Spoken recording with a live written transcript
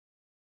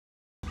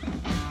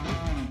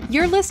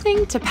You're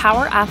listening to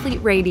Power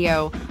Athlete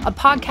Radio, a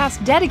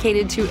podcast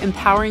dedicated to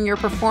empowering your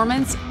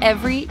performance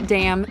every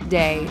damn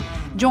day.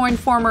 Join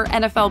former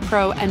NFL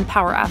pro and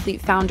Power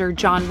Athlete founder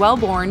John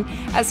Wellborn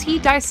as he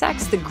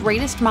dissects the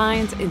greatest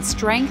minds in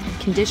strength,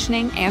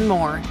 conditioning, and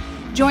more.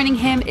 Joining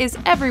him is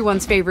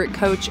everyone's favorite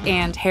coach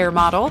and hair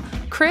model,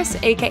 Chris,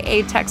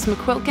 aka Tex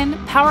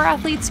McQuilkin, Power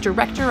Athlete's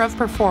Director of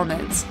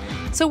Performance.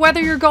 So whether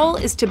your goal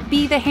is to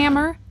be the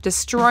hammer,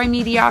 destroy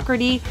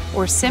mediocrity,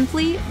 or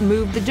simply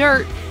move the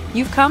dirt,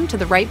 you've come to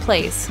the right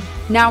place.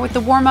 Now with the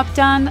warm-up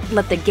done,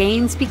 let the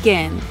gains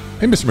begin.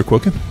 Hey, Mr.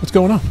 McQuilkin, what's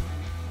going on?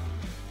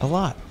 A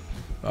lot.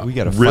 We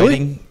got a really?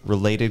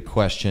 fighting-related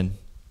question,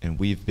 and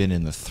we've been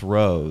in the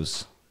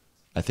throes,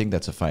 I think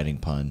that's a fighting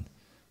pun,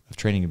 of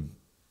training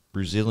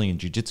Brazilian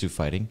Jiu-Jitsu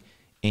fighting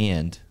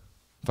and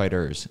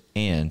fighters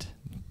and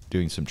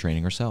doing some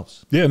training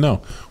ourselves. Yeah,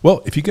 no.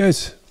 Well, if you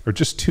guys are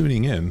just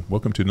tuning in,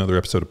 welcome to another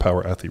episode of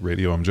Power Athlete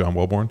Radio. I'm John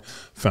Wellborn,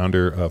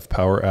 founder of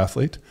Power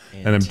Athlete.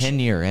 And I'm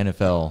 10-year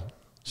NFL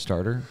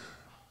starter.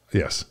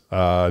 Yes.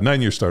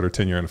 9-year starter,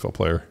 10-year NFL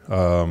player.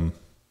 And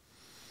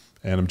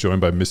I'm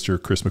joined by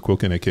Mr. Chris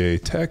McQuilkin, a.k.a.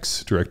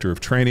 Tex, Director of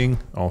Training,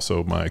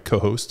 also my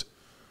co-host.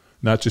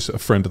 Not just a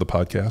friend of the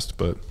podcast,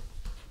 but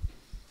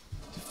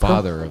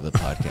father of the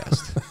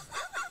podcast.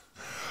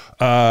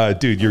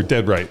 Dude, you're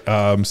dead right.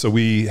 So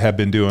we have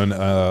been doing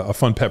a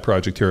fun pet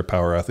project here at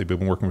Power Athlete. We've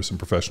been working with some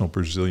professional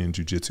Brazilian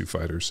Jiu-Jitsu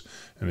fighters,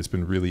 and it's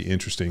been really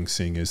interesting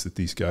seeing is that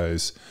these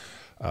guys,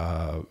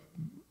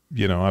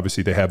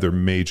 obviously they have their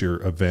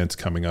major events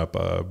coming up.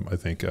 I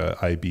think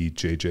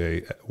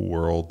IBJJ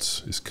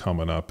Worlds is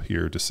coming up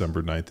here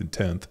December 9th and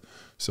 10th.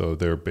 So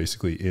they're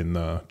basically in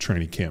the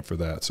training camp for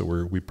that. So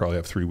we probably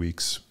have 3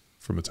 weeks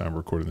from the time we're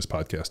recording this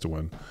podcast to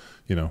when,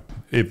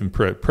 even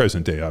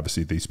present day,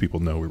 obviously these people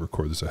know we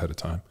record this ahead of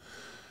time.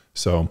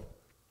 So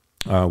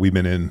we've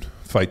been in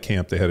fight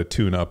camp. They had a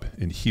tune-up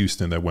in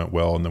Houston that went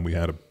well, and then we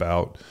had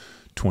about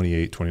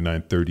 28,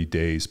 29, 30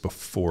 days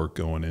before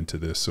going into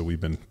this. So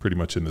we've been pretty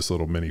much in this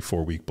little mini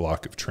 4-week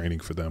block of training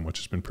for them, which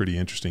has been pretty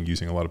interesting,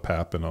 using a lot of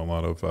PAP and a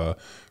lot of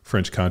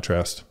French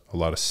contrast, a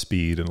lot of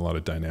speed and a lot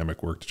of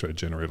dynamic work to try to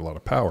generate a lot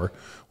of power,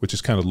 which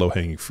is kind of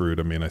low-hanging fruit.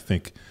 I mean, I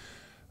think,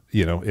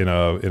 in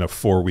a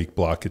 4-week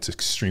block, it's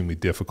extremely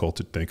difficult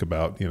to think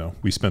about.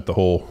 We spent the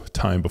whole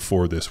time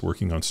before this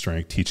working on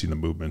strength, teaching the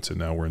movements, and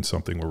now we're in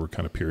something where we're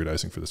kind of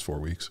periodizing for this 4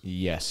 weeks.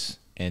 Yes,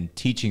 and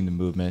teaching the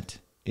movement,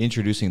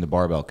 introducing the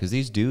barbell, because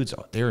these dudes,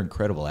 they're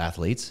incredible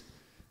athletes,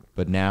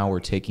 but now we're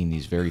taking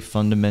these very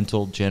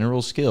fundamental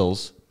general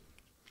skills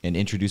and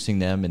introducing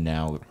them, and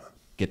now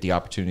get the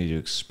opportunity to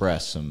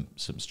express some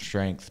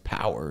strength,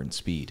 power, and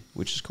speed,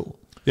 which is cool.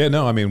 Yeah,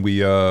 no, I mean, we,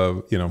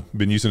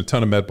 been using a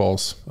ton of med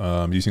balls,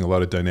 using a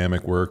lot of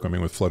dynamic work. I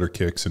mean, with flutter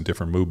kicks and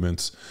different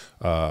movements,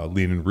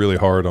 leaning really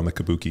hard on the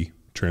kabuki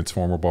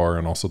transformer bar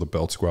and also the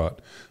belt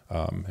squat,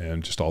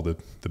 and just all the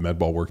med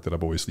ball work that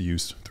I've always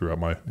used throughout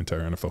my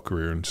entire NFL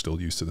career and still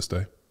use to this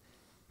day.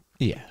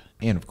 Yeah,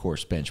 and of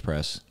course, bench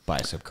press,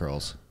 bicep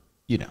curls,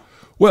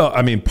 Well,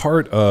 I mean,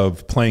 part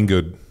of playing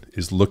good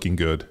is looking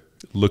good.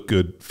 Look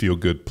good, feel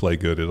good, play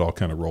good. It all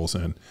kind of rolls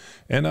in.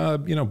 And,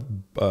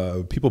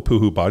 people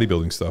poo-hoo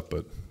bodybuilding stuff,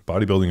 but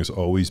bodybuilding has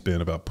always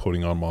been about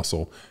putting on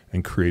muscle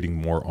and creating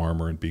more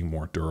armor and being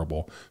more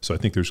durable. So I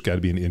think there's got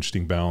to be an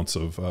interesting balance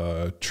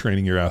of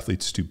training your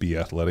athletes to be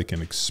athletic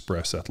and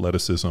express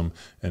athleticism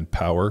and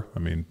power. I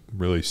mean,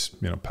 really,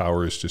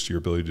 power is just your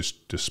ability to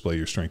display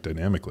your strength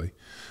dynamically.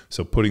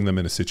 So putting them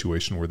in a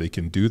situation where they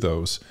can do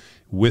those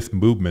with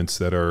movements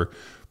that are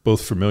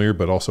both familiar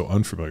but also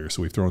unfamiliar.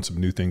 So we've thrown some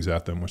new things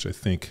at them, which I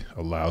think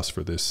allows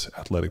for this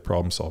athletic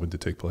problem solving to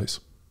take place.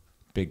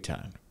 Big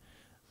time.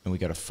 And we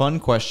got a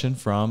fun question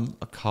from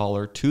a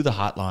caller to the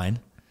hotline,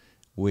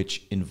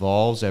 which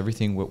involves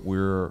everything what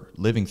we're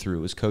living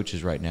through as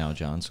coaches right now,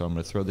 John. So I'm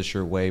going to throw this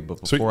your way.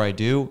 But before I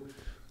do,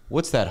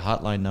 what's that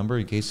hotline number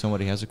in case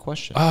somebody has a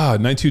question?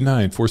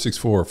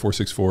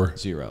 929-464-464.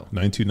 0.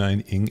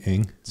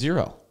 929-ing-ing.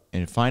 0.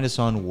 And find us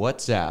on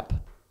WhatsApp.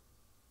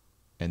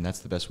 And that's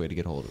the best way to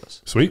get hold of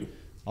us. Sweet.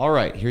 All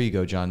right, here you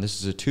go, John. This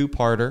is a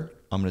two-parter.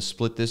 I'm going to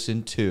split this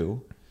in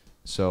two.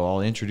 So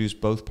I'll introduce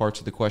both parts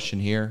of the question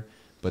here,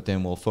 but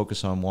then we'll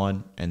focus on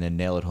one and then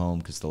nail it home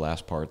because the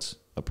last part's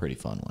a pretty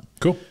fun one.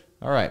 Cool.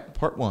 All right,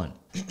 part one.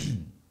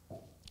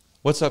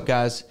 What's up,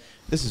 guys?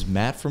 This is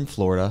Matt from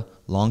Florida,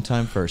 long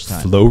time, first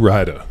time. Flow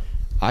Rider.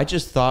 I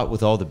just thought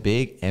with all the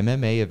big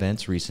MMA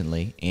events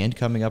recently and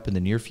coming up in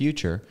the near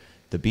future,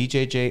 the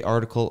BJJ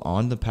article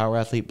on the Power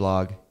Athlete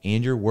blog,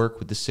 and your work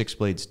with the Six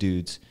Blades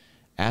dudes,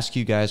 ask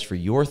you guys for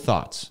your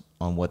thoughts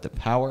on what the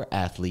Power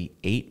Athlete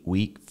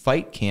 8-week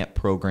fight camp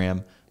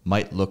program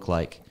might look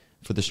like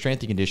for the strength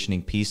and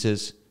conditioning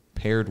pieces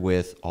paired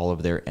with all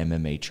of their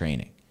MMA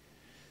training.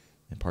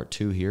 And part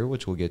two here,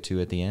 which we'll get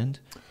to at the end.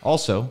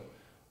 Also,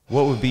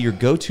 what would be your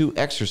go-to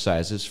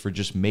exercises for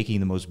just making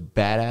the most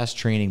badass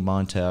training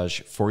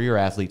montage for your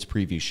athlete's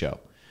preview show?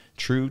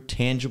 True,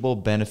 tangible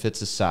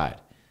benefits aside.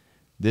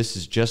 This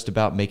is just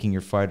about making your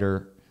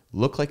fighter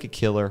look like a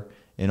killer,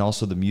 and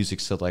also the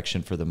music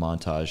selection for the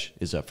montage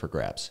is up for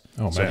grabs.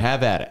 Oh, so man.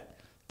 have at it.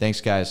 Thanks,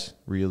 guys.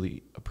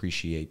 Really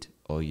appreciate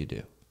all you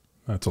do.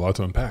 That's a lot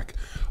to unpack.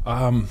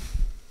 When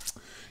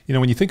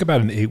you think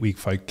about an 8-week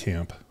fight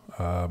camp,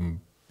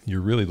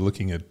 you're really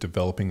looking at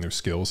developing their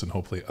skills and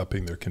hopefully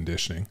upping their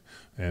conditioning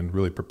and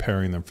really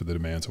preparing them for the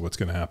demands of what's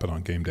going to happen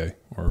on game day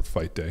or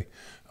fight day.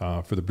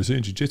 For the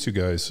Brazilian Jiu-Jitsu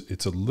guys,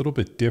 it's a little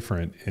bit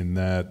different in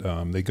that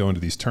they go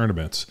into these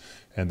tournaments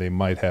and they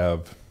might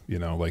have,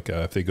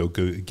 if they go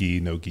gi,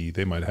 no gi,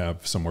 they might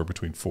have somewhere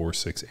between 4,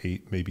 6,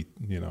 8, maybe,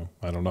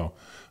 I don't know,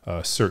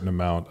 a certain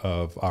amount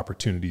of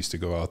opportunities to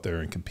go out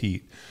there and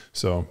compete.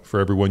 So for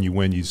every one you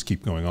win, you just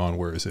keep going on,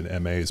 whereas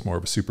in MA is more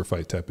of a super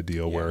fight type of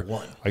deal where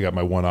I got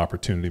my one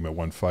opportunity, my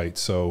one fight.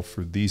 So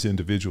for these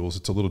individuals,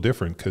 it's a little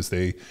different because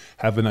they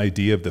have an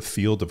idea of the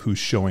field of who's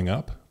showing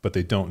up, but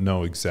they don't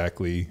know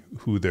exactly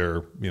who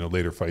their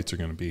later fights are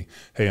going to be.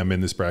 Hey, I'm in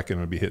this bracket, I'm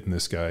going to be hitting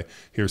this guy.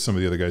 Here's some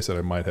of the other guys that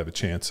I might have a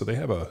chance. So they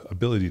have a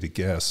ability to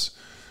guess.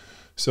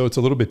 So it's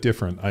a little bit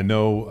different. I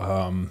know,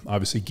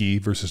 obviously, gi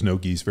versus no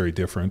gi is very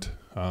different.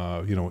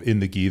 In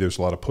the gi, there's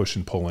a lot of push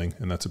and pulling,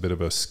 and that's a bit of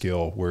a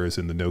skill, whereas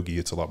in the no gi,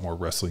 it's a lot more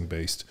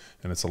wrestling-based,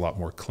 and it's a lot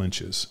more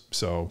clinches.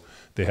 So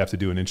they have to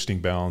do an interesting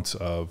balance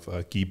of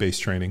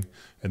gi-based training,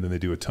 and then they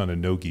do a ton of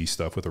no gi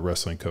stuff with a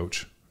wrestling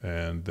coach.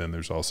 And then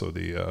there's also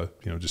the,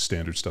 just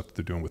standard stuff that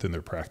they're doing within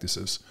their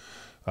practices.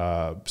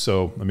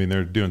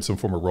 They're doing some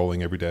form of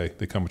rolling every day.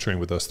 They come and train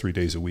with us 3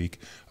 days a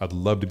week. I'd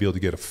love to be able to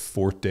get a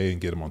 4th day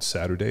and get them on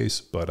Saturdays,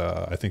 but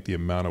I think the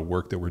amount of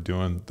work that we're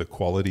doing, the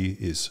quality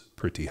is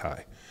pretty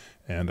high.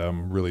 And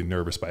I'm really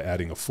nervous by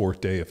adding a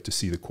 4th day to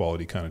see the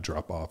quality kind of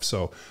drop off.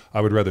 So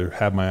I would rather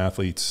have my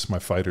athletes, my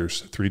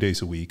fighters, 3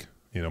 days a week,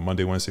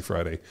 Monday, Wednesday,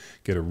 Friday,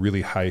 get a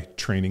really high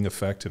training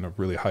effect and a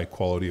really high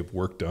quality of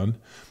work done.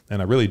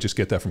 And I really just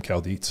get that from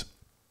Cal Dietz.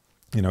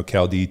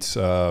 Cal Dietz,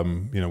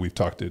 we've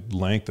talked at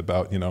length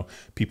about,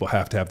 people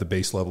have to have the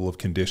base level of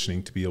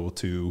conditioning to be able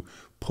to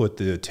put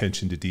the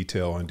attention to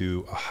detail and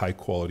do a high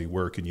quality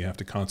work. And you have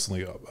to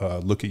constantly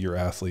look at your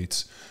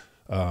athletes'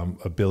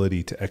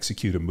 ability to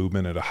execute a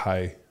movement at a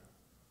high,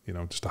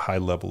 just a high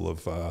level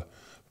of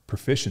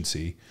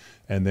proficiency,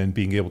 and then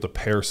being able to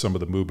pair some of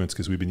the movements,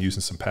 because we've been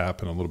using some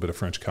PAP and a little bit of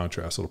French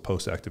contrast, a little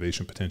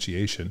post-activation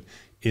potentiation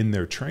in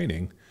their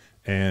training,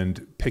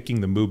 and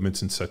picking the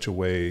movements in such a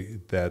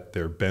way that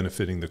they're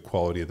benefiting the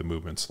quality of the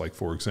movements. Like,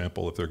 for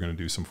example, if they're going to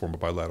do some form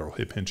of bilateral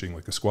hip hinging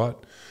like a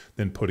squat,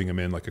 then putting them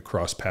in like a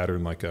cross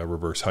pattern like a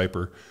reverse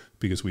hyper,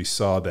 because we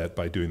saw that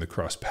by doing the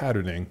cross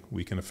patterning,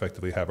 we can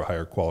effectively have a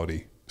higher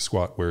quality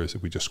squat, whereas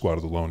if we just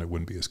squatted alone, it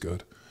wouldn't be as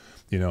good.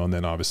 And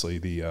then obviously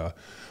the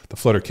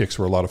flutter kicks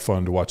were a lot of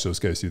fun to watch those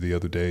guys do the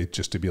other day,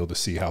 just to be able to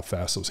see how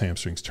fast those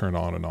hamstrings turn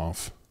on and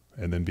off,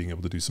 and then being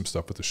able to do some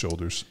stuff with the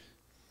shoulders.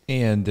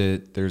 And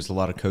there's a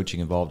lot of coaching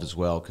involved as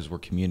well, because we're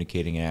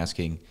communicating and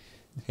asking,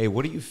 hey,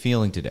 what are you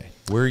feeling today?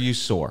 Where are you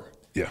sore?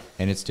 Yeah.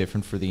 And it's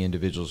different for the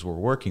individuals we're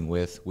working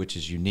with, which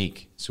is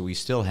unique. So we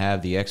still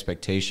have the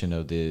expectation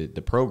of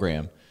the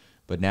program,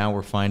 but now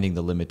we're finding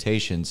the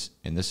limitations,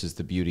 and this is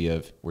the beauty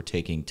of we're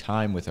taking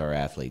time with our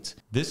athletes.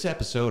 This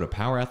episode of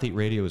Power Athlete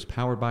Radio is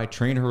powered by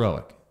Train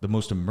Heroic, the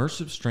most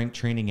immersive strength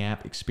training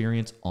app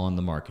experience on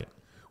the market.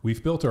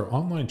 We've built our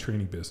online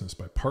training business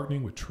by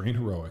partnering with Train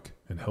Heroic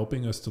and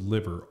helping us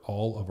deliver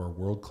all of our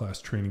world-class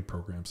training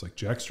programs like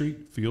Jack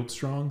Street, Field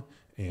Strong,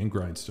 and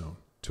Grindstone.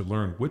 To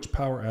learn which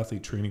Power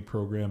Athlete training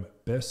program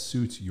best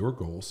suits your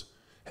goals,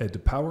 head to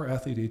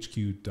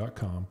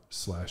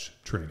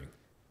powerathletehq.com/training.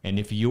 And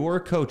if you're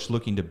a coach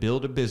looking to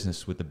build a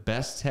business with the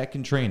best tech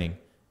and training,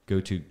 go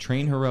to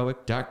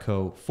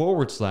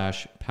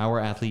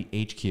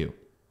trainheroic.co/powerathletehq.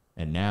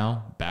 And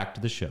now back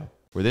to the show,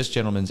 where this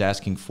gentleman's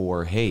asking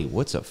for, hey,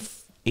 what's a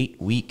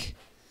 8-week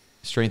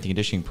strength and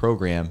conditioning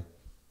program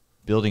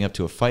building up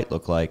to a fight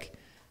look like?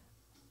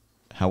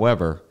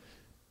 However,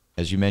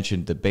 as you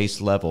mentioned, the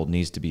base level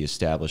needs to be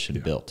established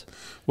and built.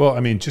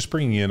 Well, just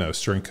bringing in a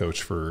strength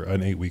coach for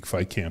an 8-week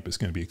fight camp is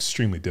going to be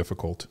extremely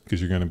difficult, because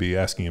you're going to be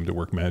asking him to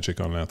work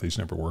magic on an athlete he's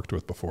never worked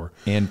with before.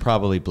 And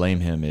probably blame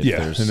him if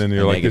there's and then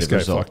you're like, this guy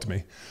fucked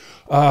me.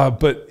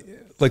 But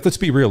let's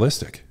be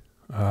realistic.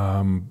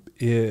 How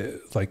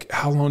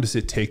long does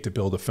it take to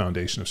build a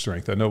foundation of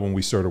strength? I know when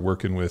we started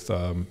working with,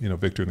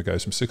 Victor and the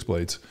guys from Six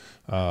Blades,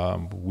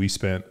 we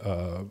spent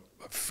a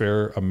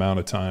fair amount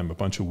of time, a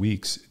bunch of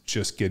weeks,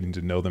 just getting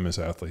to know them as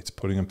athletes,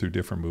 putting them through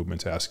different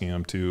movements, asking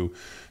them to,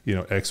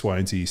 X, Y,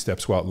 and Z,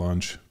 step, squat,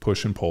 lunge,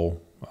 push and pull,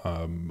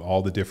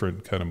 all the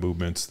different kind of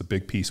movements. The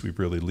big piece we've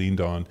really leaned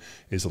on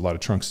is a lot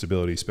of trunk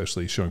stability,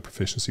 especially showing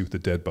proficiency with the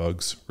dead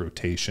bugs,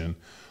 rotation,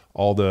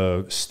 all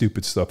the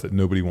stupid stuff that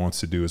nobody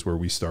wants to do is where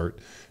we start.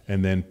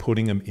 And then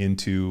putting them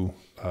into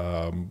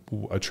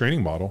a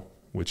training model,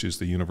 which is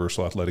the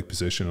universal athletic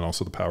position and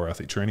also the power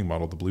athlete training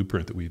model, the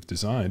blueprint that we've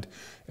designed,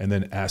 and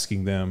then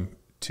asking them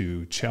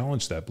to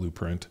challenge that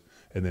blueprint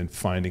and then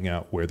finding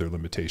out where their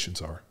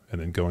limitations are,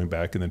 and then going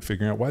back and then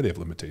figuring out why they have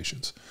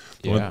limitations.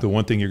 The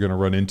one thing you're going to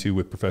run into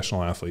with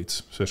professional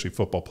athletes, especially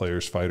football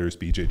players, fighters,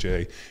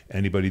 BJJ,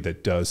 anybody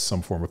that does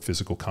some form of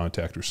physical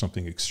contact or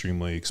something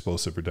extremely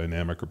explosive or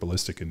dynamic or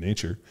ballistic in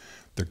nature,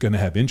 they're going to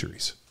have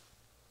injuries.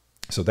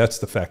 So that's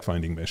the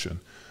fact-finding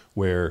mission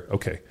where,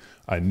 okay,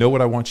 I know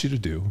what I want you to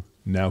do.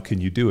 Now, can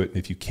you do it? And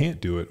if you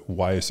can't do it,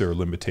 why is there a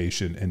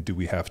limitation? And do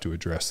we have to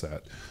address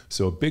that?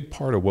 So a big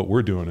part of what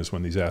we're doing is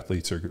when these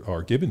athletes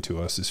are given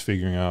to us is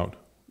figuring out,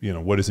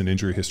 what does an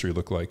injury history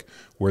look like,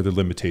 where the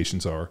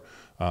limitations are,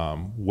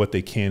 what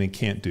they can and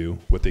can't do,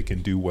 what they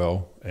can do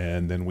well.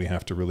 And then we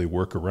have to really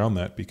work around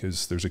that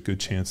because there's a good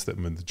chance that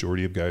the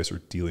majority of guys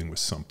are dealing with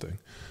something.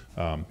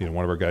 One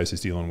of our guys is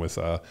dealing with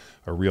a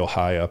real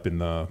high up in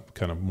the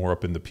kind of more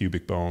up in the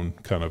pubic bone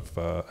kind of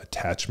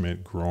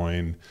attachment,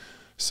 groin,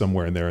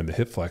 somewhere in there in the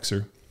hip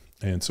flexor.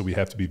 And so we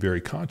have to be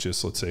very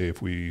conscious. Let's say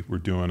if we were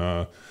doing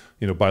a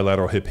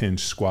bilateral hip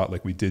hinge squat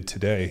like we did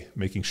today,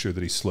 making sure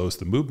that he slows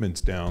the movements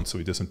down so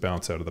he doesn't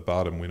bounce out of the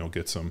bottom. We don't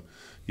get some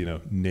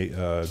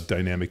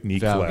dynamic knee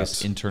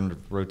collapse, internal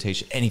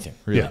rotation, anything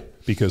really. Yeah,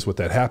 because what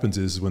that happens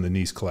is when the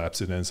knees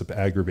collapse, it ends up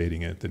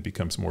aggravating it, then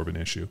becomes more of an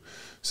issue.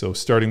 So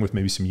starting with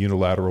maybe some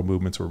unilateral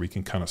movements where we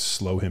can kind of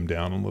slow him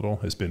down a little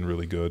has been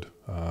really good.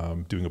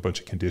 Doing a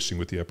bunch of conditioning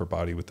with the upper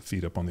body with the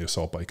feet up on the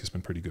assault bike has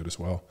been pretty good as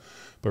well.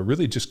 But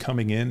really just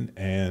coming in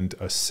and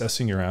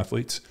assessing your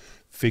athletes,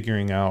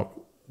 figuring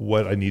out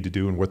what I need to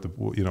do and what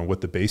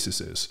the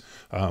basis is.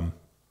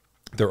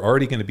 They're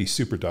already going to be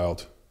super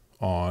dialed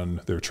on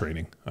their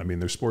training. I mean,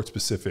 their sport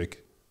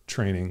specific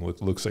training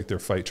looks like their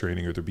fight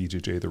training or their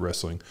BJJ, their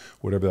wrestling,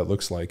 whatever that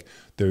looks like.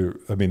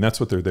 That's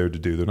what they're there to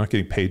do. They're not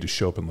getting paid to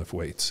show up and lift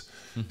weights.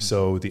 Mm-hmm.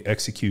 So the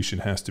execution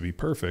has to be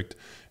perfect.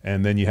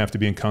 And then you have to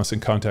be in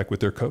constant contact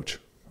with their coach.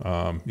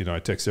 I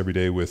text every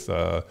day with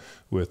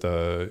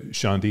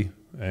Shandi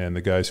and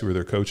the guys who are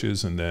their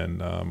coaches. And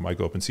then I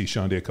go up and see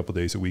Shandi a couple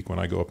days a week when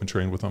I go up and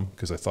train with them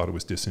because I thought it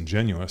was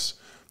disingenuous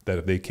that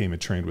if they came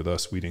and trained with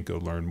us, we didn't go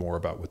learn more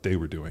about what they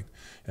were doing.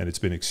 And it's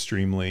been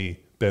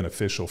extremely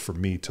beneficial for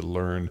me to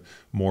learn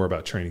more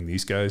about training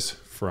these guys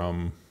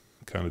from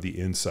kind of the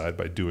inside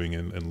by doing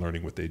and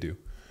learning what they do.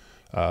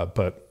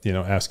 But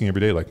asking every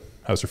day, like,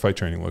 how's their fight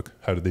training look?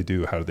 How did they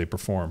do? How did they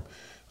perform?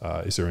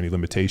 Is there any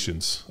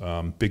limitations?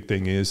 Big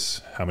thing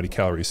is how many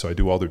calories. So I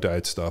do all their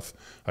diet stuff.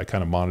 I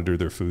kind of monitor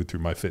their food through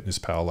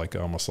MyFitnessPal,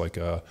 almost like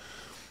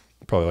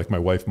probably like my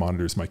wife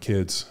monitors my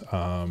kids.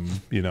 How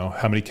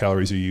many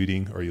calories are you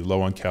eating? Are you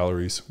low on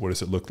calories? What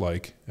does it look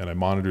like? And I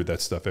monitor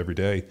that stuff every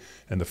day.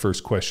 And the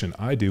first question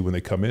I do when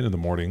they come in the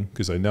morning,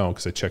 because I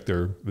check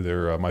their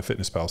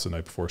MyFitnessPal the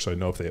night before, so I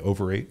know if they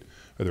overate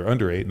or they're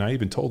underate. And I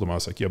even told them, I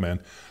was like, yo, man,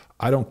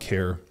 I don't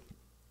care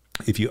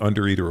if you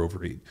undereat or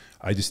overeat.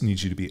 I just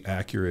need you to be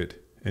accurate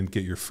and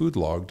get your food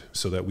logged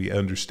so that we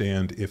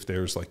understand if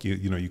there's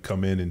you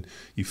come in and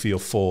you feel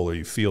full or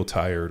you feel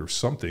tired or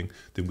something,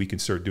 then we can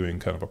start doing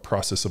kind of a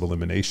process of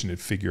elimination and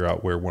figure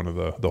out where one of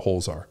the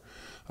holes are.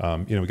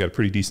 We got a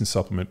pretty decent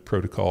supplement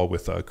protocol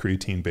with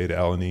creatine,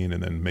 beta-alanine,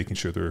 and then making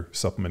sure they're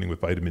supplementing with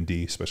vitamin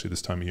D, especially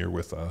this time of year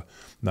with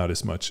not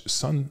as much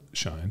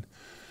sunshine.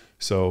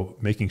 So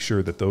making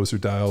sure that those are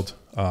dialed,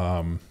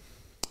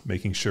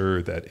 making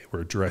sure that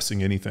we're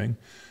addressing anything,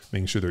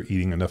 making sure they're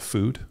eating enough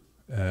food,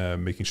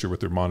 making sure what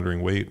they're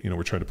monitoring weight.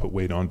 We're trying to put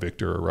weight on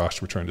Victor or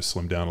Rosh. We're trying to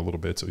slim down a little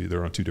bit. So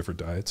they're on two different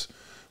diets,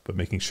 but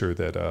making sure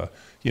that,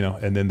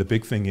 and then the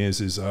big thing is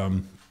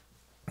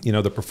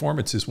the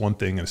performance is one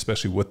thing, and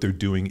especially what they're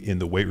doing in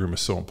the weight room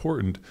is so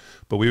important.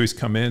 But we always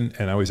come in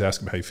and I always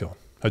ask them, how you feeling?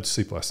 How'd you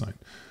sleep last night?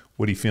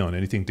 What are you feeling?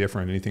 Anything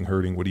different? Anything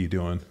hurting? What are you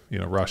doing?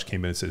 Rosh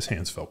came in and said his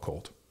hands felt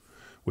cold,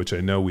 which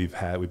I know we've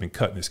been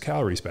cutting his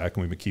calories back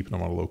and we've been keeping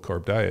him on a low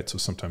carb diet. So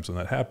sometimes when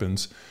that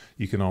happens,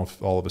 you can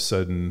all of a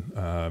sudden,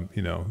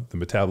 the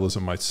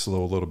metabolism might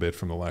slow a little bit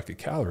from the lack of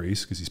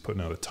calories because he's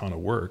putting out a ton of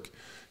work.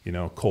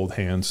 Cold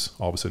hands,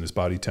 all of a sudden his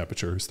body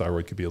temperature, his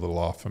thyroid could be a little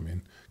off. I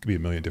mean, it could be a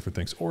million different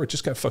things, or it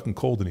just got fucking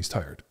cold and he's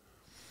tired.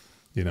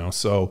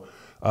 So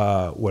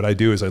what I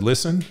do is I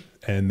listen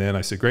and then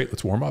I say, great,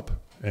 let's warm up.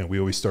 And we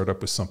always start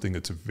up with something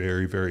that's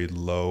very, very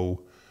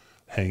low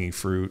hanging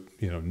fruit,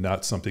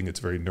 not something that's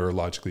very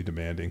neurologically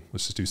demanding.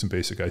 Let's just do some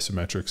basic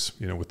isometrics,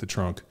 with the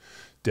trunk,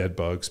 dead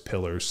bugs,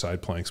 pillars,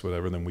 side planks,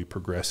 whatever. Then we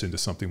progress into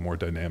something more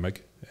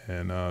dynamic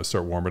and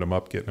start warming them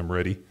up, getting them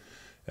ready.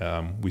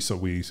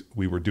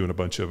 We were doing a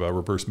bunch of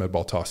reverse med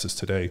ball tosses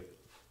today,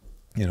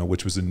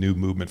 which was a new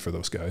movement for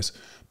those guys,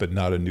 but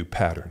not a new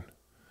pattern.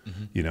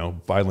 Mm-hmm.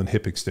 Violent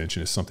hip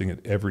extension is something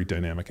that every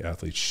dynamic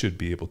athlete should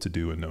be able to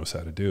do and knows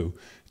how to do.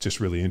 It's just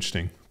really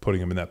interesting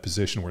putting them in that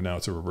position where now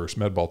it's a reverse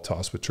med ball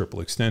toss with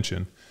triple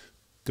extension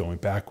going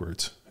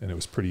backwards. And it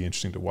was pretty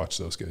interesting to watch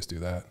those guys do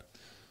that.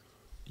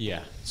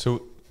 Yeah.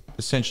 So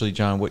essentially,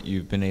 John, what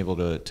you've been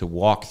able to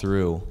walk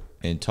through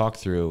and talk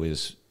through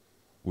is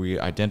we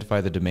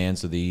identify the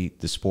demands of the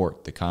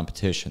sport, the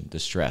competition, the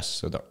stress.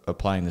 So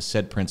applying the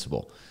SAID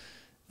principle.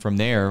 From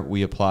there,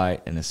 we apply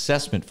an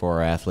assessment for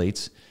our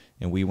athletes.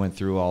 And we went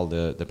through all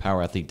the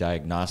power athlete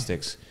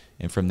diagnostics.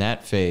 And from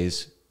that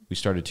phase, we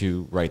started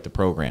to write the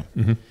program.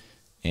 Mm-hmm.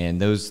 And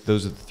those are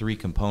the three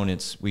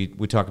components. We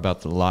talk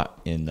about a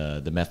lot in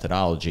the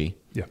methodology.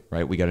 Yeah.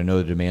 Right? We got to know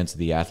the demands of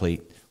the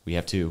athlete. We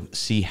have to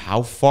see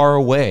how far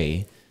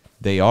away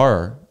they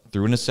are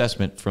through an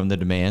assessment from the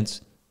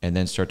demands. and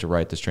then start to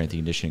write the strength and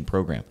conditioning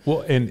program.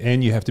 Well,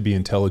 and you have to be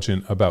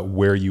intelligent about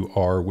where you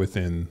are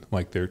within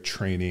like their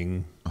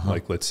training,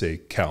 like let's say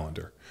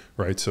calendar,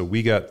 right? So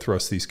we got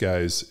thrust these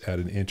guys at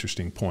an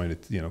interesting point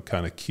at, you know,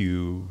 kind of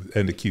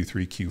end of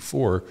Q3,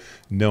 Q4,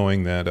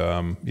 knowing that,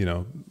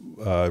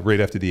 right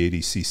after the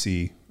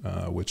ADCC,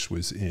 which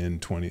was in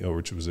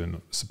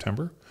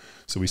September.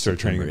 So we started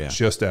training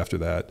just after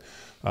that.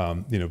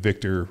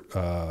 Victor,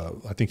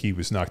 I think he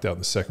was knocked out in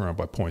the second round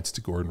by points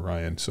to Gordon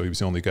Ryan. So he was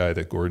the only guy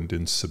that Gordon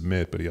didn't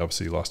submit, but he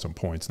obviously lost on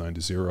points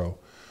 9-0.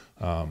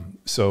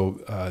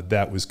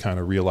 That was kind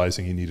of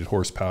realizing he needed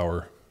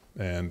horsepower,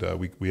 and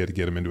we had to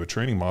get him into a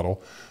training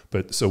model.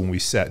 But so when we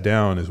sat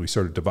down, as we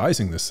started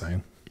devising this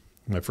thing,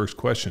 my first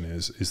question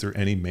is there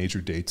any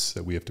major dates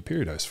that we have to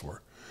periodize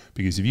for?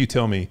 Because if you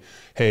tell me,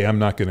 hey, I'm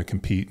not going to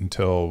compete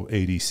until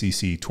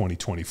ADCC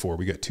 2024,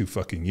 we got 2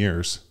 fucking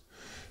years.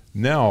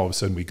 Now, all of a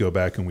sudden, we go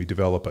back and we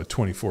develop a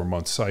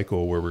 24-month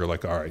cycle where we're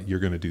like, all right, you're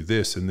going to do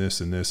this and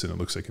this and this, and it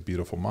looks like a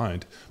beautiful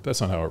mind. But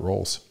that's not how it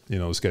rolls. You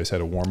know, those guys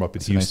had a warm-up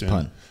in Houston.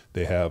 Nice pun.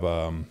 They have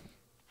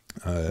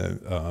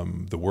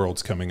the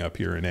Worlds coming up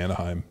here in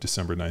Anaheim,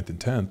 December 9th and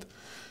 10th.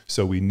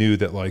 So we knew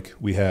that like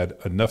we had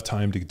enough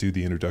time to do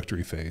the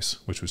introductory phase,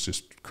 which was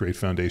just create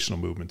foundational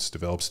movements,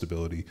 develop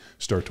stability,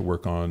 start to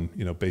work on,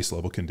 you know, base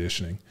level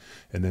conditioning.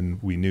 And then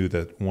we knew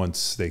that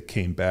once they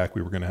came back,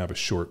 we were going to have a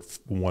short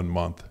 1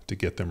 month to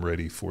get them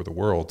ready for the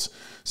Worlds.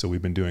 So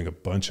we've been doing a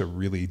bunch of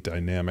really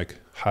dynamic,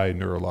 high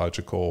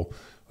neurological,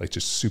 like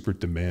just super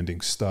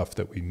demanding stuff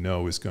that we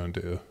know is going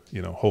to,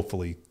 you know,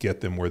 hopefully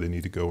get them where they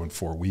need to go in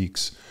 4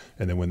 weeks.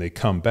 And then when they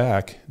come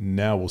back,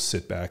 now we'll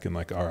sit back and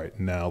like, all right,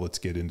 now let's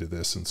get into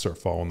this and start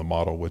following the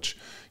model, which,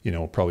 you know,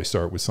 we'll probably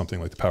start with something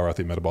like the Power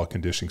Athlete Metabolic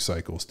Conditioning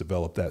Cycles,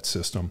 develop that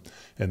system,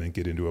 and then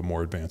get into a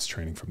more advanced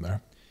training from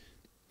there.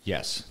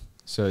 Yes.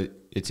 So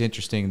it's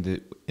interesting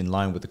that in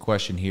line with the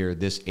question here,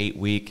 this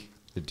 8-week,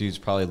 the dude's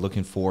probably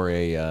looking for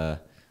a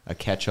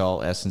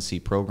catch-all S&C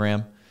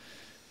program,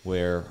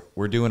 where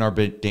we're doing our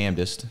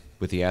damnedest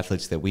with the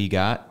athletes that we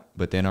got,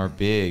 but then our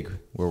big,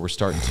 where we're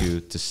starting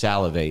to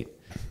salivate,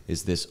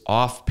 is this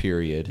off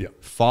period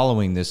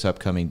following this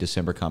upcoming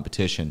December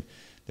competition,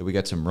 that we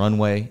got some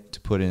runway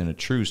to put in a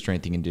true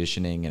strength and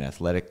conditioning and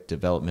athletic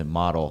development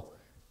model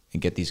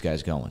and get these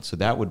guys going. So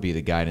that would be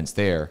the guidance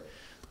there.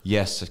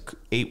 Yes,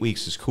 8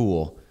 weeks is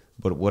cool,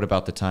 but what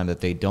about the time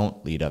that they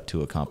don't lead up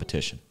to a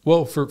competition?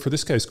 Well, for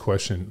this guy's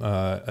question,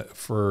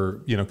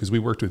 because we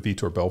worked with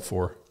Vitor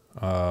Belfort,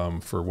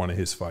 for one of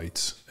his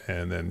fights.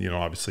 And then, you know,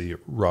 obviously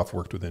Ruff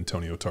worked with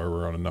Antonio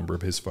Tarver on a number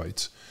of his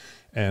fights.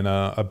 And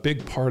a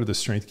big part of the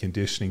strength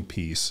conditioning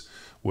piece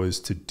was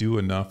to do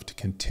enough to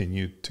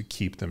continue to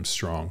keep them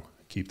strong,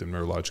 keep them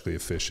neurologically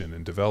efficient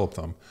and develop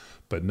them,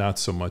 but not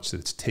so much that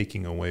it's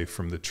taking away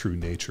from the true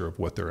nature of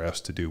what they're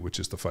asked to do, which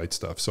is the fight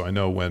stuff. So I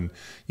know when,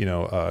 you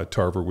know,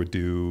 Tarver would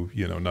do,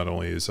 you know, not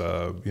only his,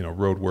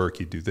 road work,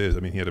 he'd do this. I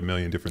mean, he had a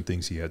million different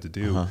things he had to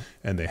do,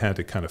 and they had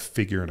to kind of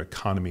figure an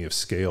economy of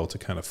scale to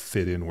kind of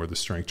fit in where the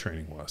strength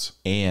training was.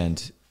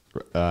 And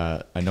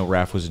I know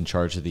Raph was in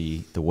charge of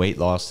the weight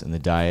loss and the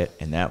diet,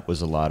 and that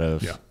was a lot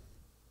of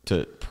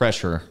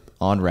pressure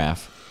on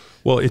Raph.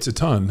 Well, it's a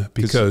ton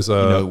because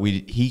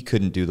he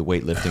couldn't do the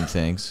weightlifting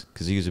things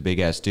because he was a big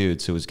ass dude,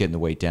 so he was getting the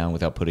weight down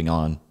without putting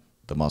on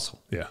the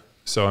muscle. Yeah.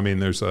 So I mean,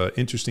 there's an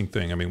interesting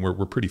thing. I mean, we're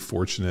pretty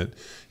fortunate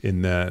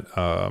in that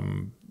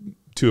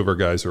 2 of our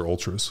guys are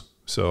ultras.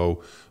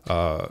 So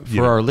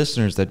for our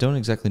listeners that don't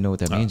exactly know what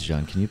that means,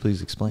 John, can you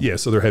please explain? Yeah,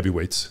 so they're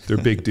heavyweights. They're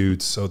big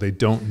dudes, so they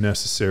don't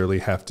necessarily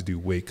have to do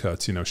weight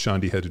cuts. You know,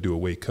 Shandi had to do a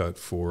weight cut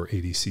for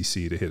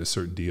ADCC to hit a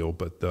certain deal,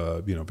 but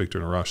Victor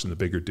and Arash and the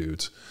bigger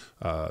dudes,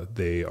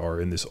 they are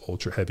in this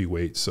ultra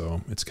heavyweight,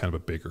 so it's kind of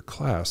a bigger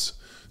class.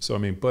 So I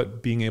mean,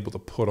 but being able to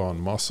put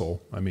on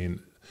muscle, I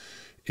mean,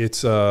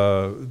 it's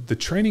the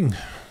training.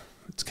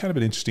 It's kind of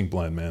an interesting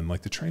blend, man.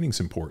 Like the training's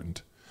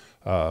important,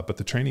 but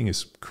the training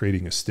is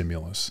creating a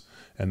stimulus.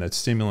 And that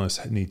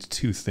stimulus needs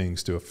 2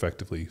 things to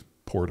effectively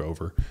port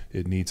over.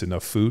 It needs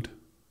enough food,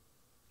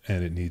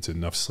 and it needs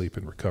enough sleep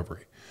and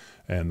recovery.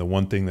 And the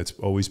one thing that's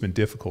always been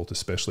difficult,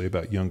 especially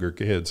about younger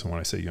kids, and when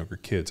I say younger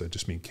kids, I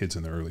just mean kids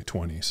in their early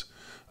 20s,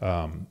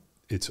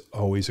 it's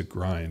always a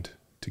grind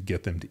to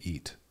get them to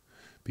eat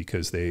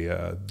because they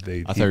I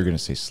thought you were going to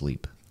say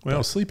sleep.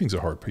 Well, sleeping's a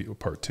hard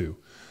part too.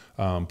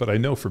 But I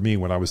know for me,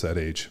 when I was that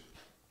age,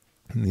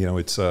 you know,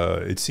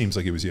 it seems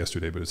like it was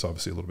yesterday, but it's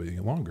obviously a little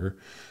bit longer.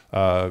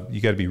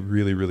 You got to be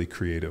really, really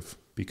creative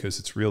because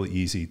it's really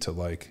easy to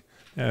like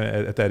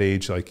at that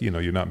age, like, you know,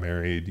 you're not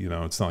married, you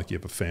know, it's not like you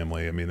have a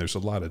family. I mean, there's a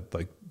lot of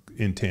like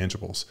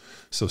intangibles.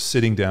 So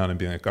sitting down and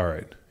being like, all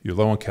right, you're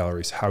low on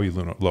calories. How are you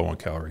low on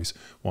calories?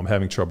 Well, I'm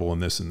having trouble in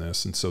this and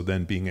this. And so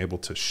then being able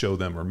to show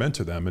them or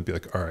mentor them and be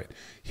like, all right,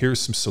 here's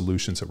some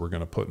solutions that we're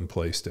going to put in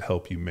place to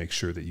help you make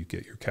sure that you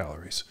get your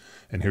calories.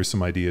 And here's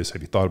some ideas.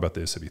 Have you thought about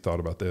this? Have you thought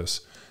about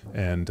this?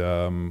 And,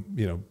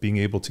 being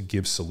able to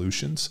give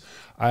solutions.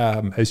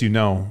 As you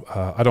know,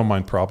 I don't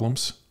mind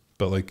problems,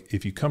 but like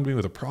if you come to me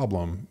with a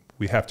problem,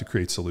 we have to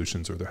create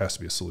solutions or there has to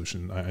be a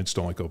solution. I just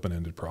don't like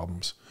open-ended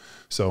problems.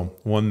 So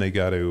one, they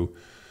got to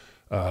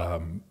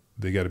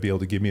They got to be able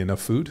to give me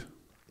enough food.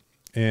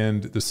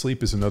 And the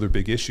sleep is another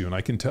big issue, and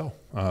I can tell.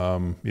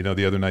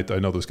 The other night, I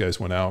know those guys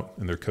went out,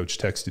 and their coach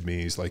texted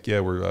me. He's like, yeah,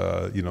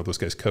 those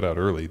guys cut out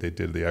early. They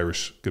did the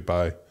Irish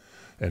goodbye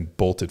and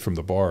bolted from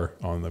the bar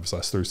that was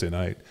last Thursday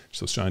night.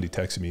 So Shandy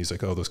texted me. He's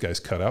like, oh, those guys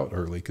cut out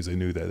early because they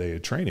knew that they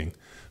had training.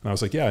 And I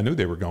was like, yeah, I knew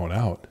they were going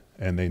out.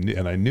 And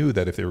I knew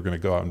that if they were going to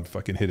go out and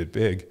fucking hit it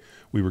big,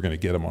 we were going to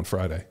get them on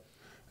Friday.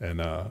 And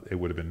it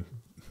would have been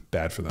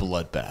bad for them.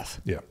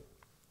 Bloodbath. Yeah.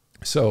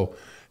 So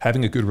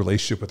having a good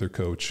relationship with their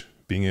coach,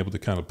 being able to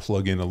kind of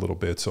plug in a little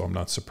bit so I'm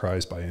not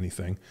surprised by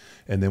anything.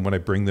 And then when I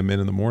bring them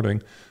in the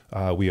morning,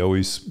 we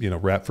always,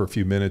 wrap for a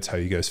few minutes. How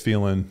you guys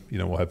feeling?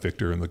 We'll have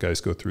Victor and the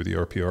guys go through the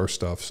RPR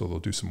stuff. So they'll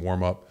do some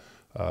warm up,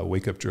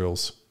 wake up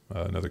drills,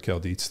 another Cal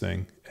Dietz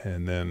thing.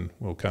 And then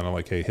we'll kind of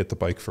like, hey, hit the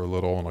bike for a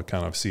little, and I'll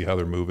kind of see how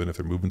they're moving, if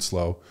they're moving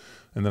slow.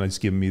 And then I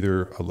just give them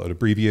either an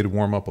abbreviated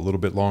warm up, a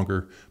little bit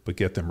longer, but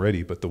get them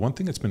ready. But the one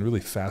thing that's been really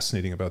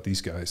fascinating about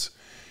these guys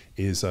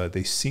is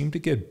they seem to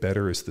get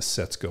better as the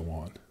sets go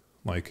on.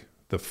 Like,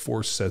 the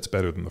fourth set's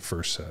better than the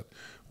first set.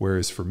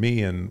 Whereas for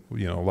me and,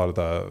 a lot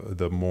of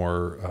the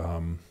more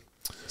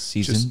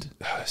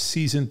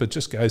seasoned, but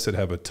just guys that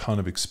have a ton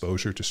of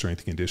exposure to strength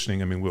and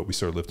conditioning. I mean, we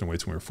started lifting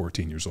weights when we were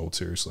 14 years old,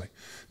 seriously.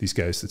 These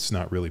guys, it's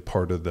not really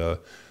part of the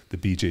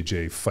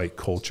BJJ fight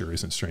culture,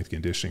 isn't strength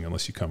conditioning,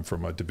 unless you come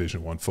from a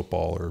Division I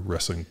football or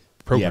wrestling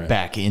program. Yeah,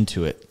 back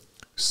into it.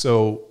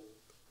 So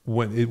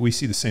we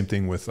see the same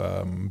thing with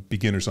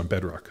beginners on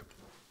bedrock.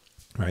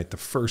 Right, the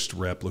first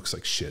rep looks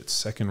like shit.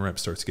 Second rep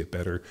starts to get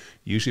better.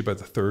 Usually by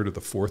the third or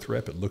the fourth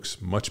rep, it looks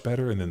much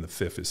better, and then the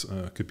fifth is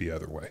could be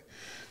either way.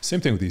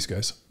 Same thing with these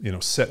guys.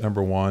 Set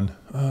number one,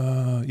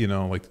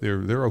 like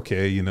they're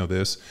okay.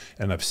 This,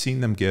 and I've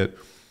seen them get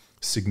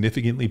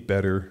significantly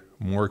better,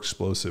 more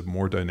explosive,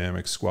 more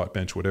dynamic squat,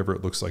 bench, whatever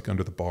it looks like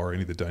under the bar,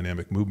 any of the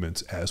dynamic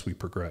movements as we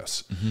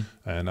progress.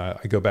 Mm-hmm. And I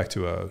go back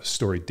to a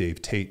story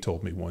Dave Tate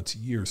told me once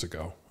years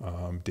ago.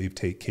 Dave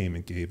Tate came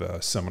and gave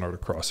a seminar to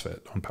CrossFit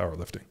on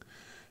powerlifting.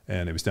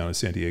 And it was down in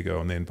San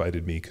Diego, and they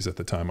invited me because at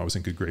the time I was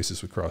in good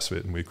graces with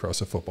CrossFit and we had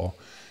CrossFit football.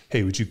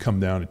 Hey, would you come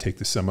down and take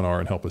the seminar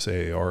and help us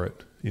AAR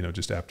it,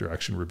 just after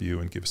action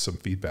review and give us some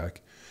feedback?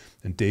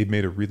 And Dave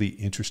made a really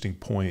interesting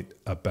point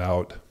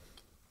about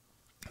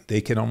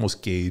they can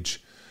almost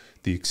gauge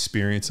the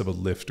experience of a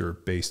lifter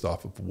based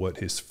off of what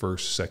his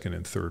first, second,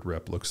 and third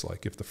rep looks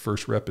like. If the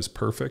first rep is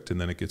perfect and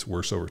then it gets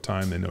worse over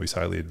time, they know he's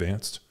highly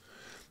advanced.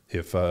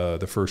 If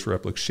the first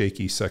rep looks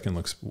shaky, second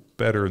looks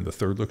better, and the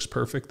third looks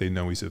perfect, they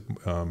know he's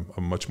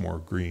a much more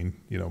green,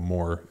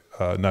 more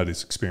not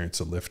as experienced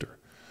a lifter.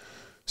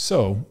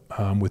 So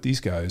with these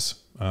guys,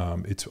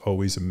 it's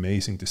always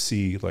amazing to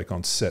see, like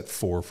on set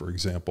 4, for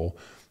example,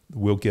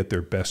 we'll get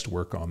their best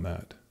work on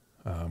that,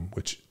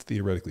 which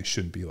theoretically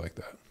shouldn't be like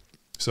that.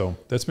 So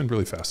that's been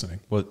really fascinating.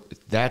 Well,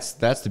 that's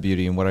the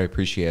beauty, and what I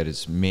appreciate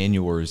is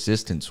manual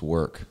resistance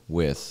work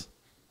with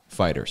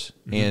fighters.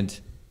 Mm-hmm.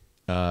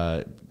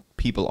 And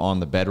people on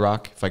the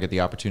bedrock, if I get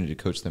the opportunity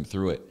to coach them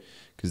through it,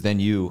 because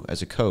then you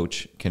as a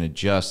coach can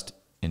adjust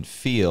and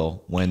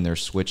feel when they're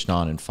switched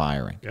on and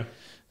firing. Yeah.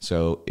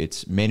 So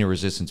it's manual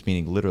resistance,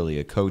 meaning literally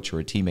a coach or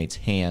a teammate's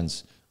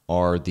hands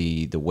are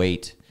the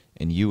weight,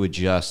 and you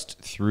adjust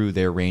through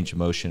their range of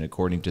motion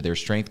according to their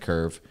strength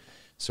curve.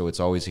 So it's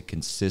always a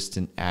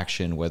consistent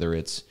action, whether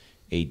it's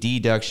a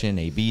deduction,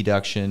 a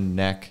B-duction,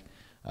 neck.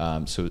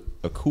 So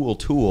a cool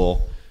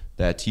tool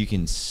that you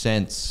can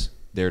sense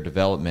their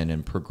development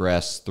and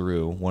progress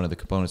through. One of the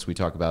components we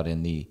talk about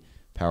in the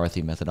Power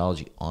Athlete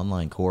Methodology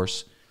online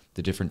course,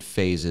 the different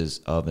phases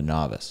of a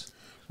novice.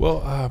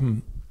 Well,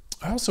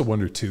 I also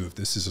wonder too if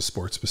this is a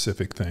sport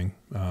specific thing.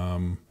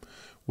 I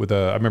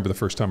remember the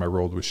first time I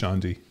rolled with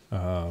Shandy,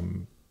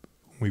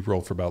 we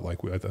rolled for about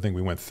I think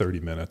we went 30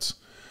 minutes.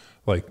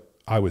 Like,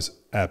 I was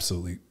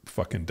absolutely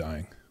fucking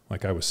dying.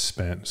 Like, I was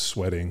spent,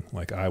 sweating,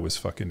 like I was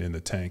fucking in the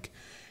tank.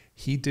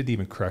 He didn't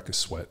even crack a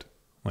sweat.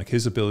 Like,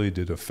 his ability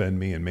to defend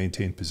me and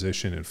maintain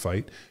position and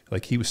fight,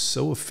 like, he was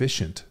so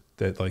efficient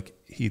that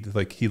he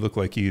looked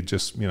like he had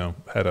just,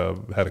 had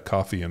a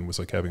coffee and was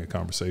like having a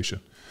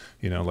conversation,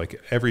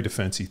 like every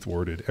defense he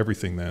thwarted,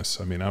 everything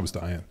this. I mean, I was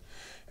dying.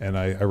 And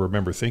I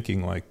remember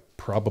thinking, like,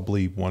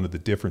 probably one of the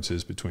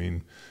differences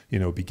between,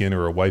 a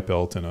beginner or a white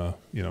belt and a,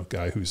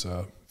 guy who's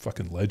a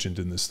fucking legend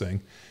in this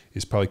thing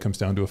is probably comes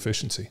down to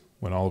efficiency,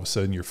 when all of a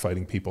sudden you're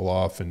fighting people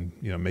off and,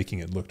 making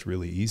it look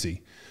really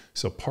easy.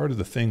 So part of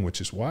the thing,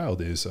 which is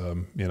wild, is,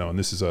 and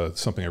this is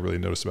something I really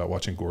noticed about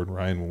watching Gordon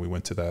Ryan when we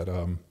went to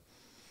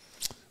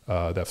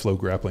that flow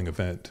grappling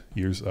event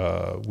years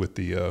with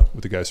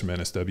the guys from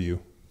NSW.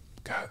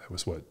 God, that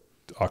was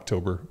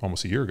October,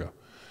 almost a year ago.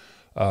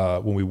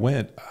 When we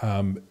went,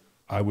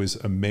 I was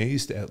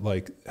amazed at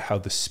how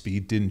the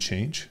speed didn't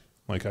change.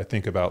 Like, I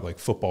think about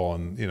football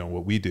and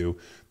what we do.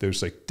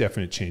 There's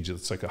definite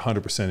changes. It's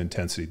 100%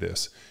 intensity.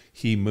 This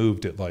he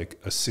moved at a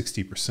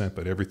 60%,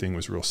 but everything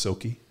was real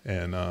silky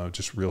and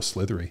just real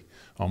slithery,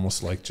 almost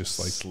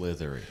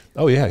slithery.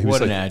 Oh yeah, he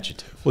what was an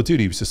adjective. Well, dude,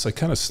 he was just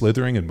kind of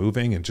slithering and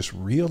moving and just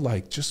real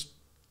I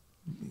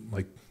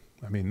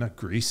mean, not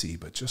greasy,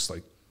 but just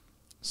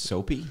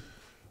Soapy?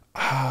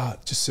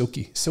 Just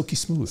silky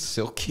smooth.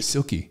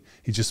 Silky.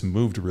 He just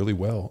moved really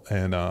well.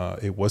 And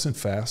it wasn't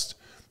fast.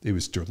 It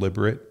was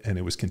deliberate and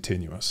it was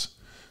continuous.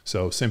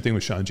 So same thing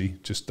with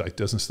Shanji, just like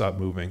doesn't stop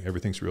moving.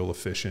 Everything's real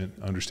efficient,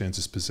 understands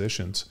his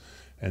positions.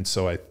 And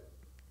so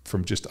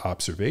from just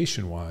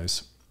observation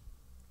wise,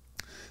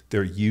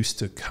 they're used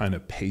to kind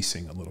of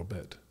pacing a little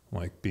bit,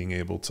 like being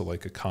able to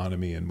like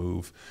economy and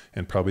move.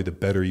 And probably the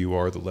better you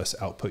are, the less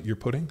output you're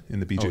putting in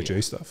the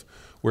BJJ stuff.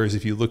 Whereas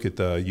if you look at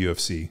the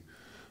UFC,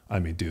 I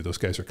mean, dude, those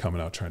guys are coming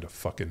out trying to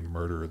fucking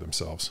murder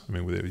themselves. I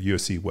mean, with the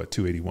UFC,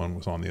 281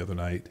 was on the other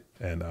night.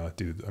 And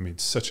dude, I mean,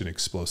 such an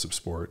explosive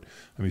sport.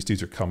 I mean, these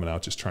dudes are coming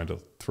out just trying to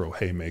throw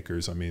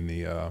haymakers. I mean,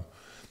 the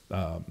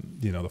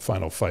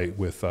final fight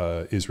with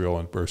Israel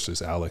and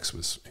versus Alex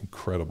was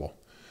incredible.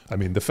 I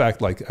mean, the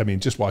fact,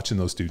 just watching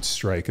those dudes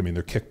strike, I mean,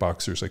 they're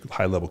kickboxers, like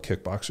high-level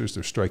kickboxers.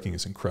 Their striking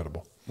is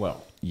incredible.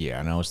 Well, yeah,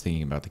 and I was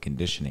thinking about the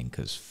conditioning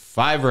because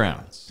 5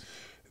 rounds.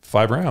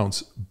 5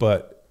 rounds,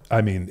 but,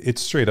 I mean,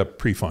 it's straight up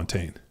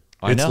Prefontaine.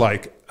 It's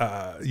like,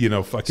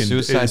 fucking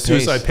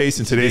suicide pace,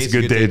 and today's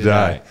a good day to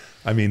die.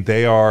 I mean,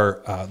 they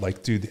are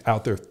dude,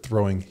 out there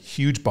throwing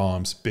huge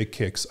bombs, big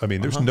kicks. I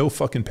mean, there's no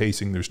fucking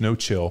pacing. There's no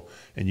chill,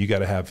 and you got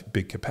to have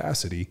big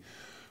capacity.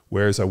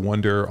 Whereas I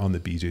wonder on the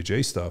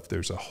BJJ stuff,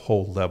 there's a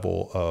whole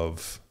level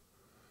of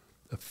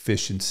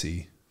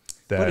efficiency.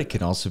 But it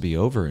can also be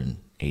over in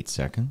 8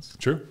 seconds.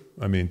 True.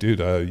 I mean, dude,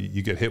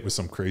 you get hit with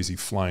some crazy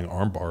flying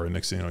armbar, and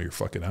next thing you know, you're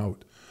fucking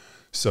out.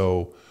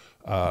 So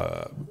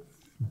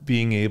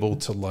being able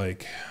to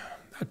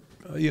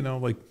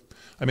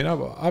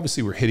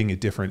obviously we're hitting a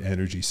different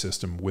energy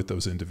system with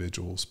those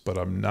individuals, but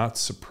I'm not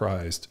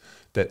surprised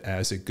that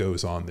as it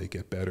goes on, they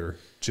get better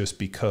just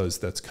because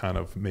that's kind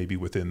of maybe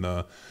within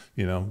the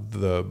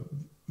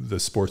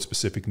sport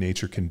specific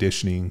nature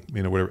conditioning,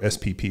 whatever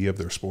SPP of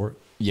their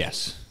sport.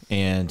 Yes.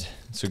 And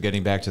so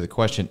getting back to the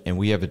question, and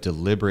we have a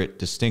deliberate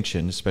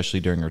distinction, especially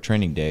during our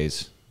training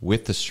days,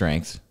 with the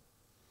strength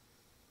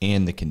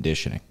and the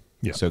conditioning.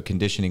 Yeah. So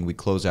conditioning, we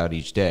close out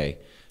each day.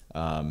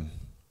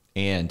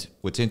 And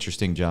what's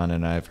interesting, John,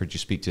 and I've heard you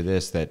speak to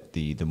this, that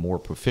the more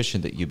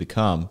proficient that you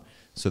become,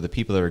 so the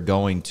people that are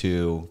going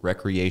to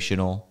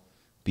recreational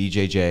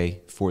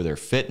BJJ for their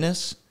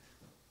fitness,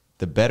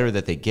 the better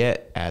that they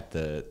get at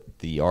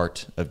the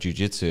art of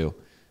jiu-jitsu,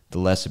 the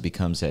less it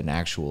becomes an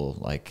actual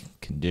like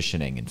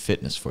conditioning and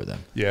fitness for them.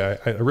 Yeah,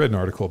 I read an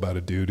article about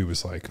a dude who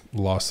was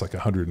lost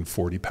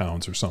 140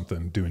 pounds or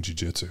something doing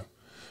jiu-jitsu.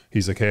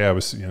 He's like, hey, I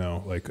was,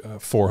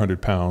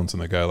 400 pounds,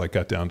 and the guy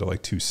got down to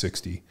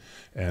 260.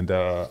 And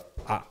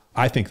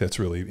I think that's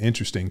really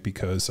interesting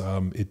because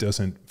it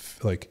doesn't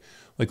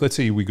let's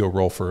say we go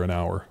roll for an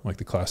hour, like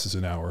the class is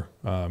an hour.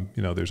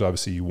 There's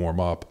obviously you warm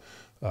up,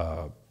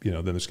 then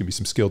there's gonna be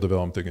some skill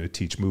development. They're gonna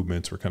teach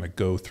movements. We're kind of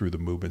go through the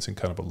movements in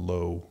kind of a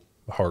low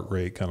heart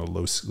rate, kind of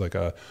low, like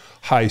a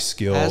high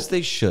skill. As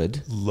they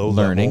should. Low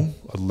learning.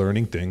 A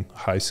learning thing,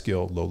 high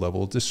skill, low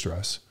level of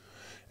distress.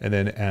 And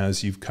then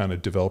as you've kind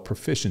of developed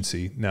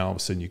proficiency, now all of a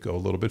sudden you go a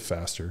little bit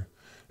faster.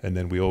 And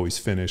then we always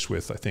finish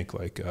with, I think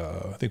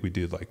we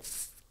did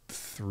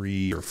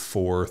 3 or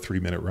 4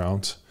 3-minute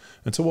rounds.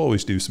 And so we'll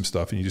always do some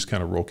stuff, and you just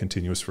kind of roll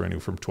continuous for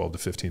anywhere from 12 to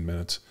 15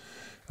 minutes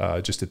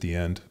just at the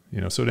end.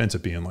 So it ends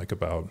up being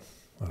about,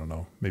 I don't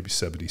know, maybe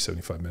 70,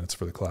 75 minutes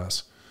for the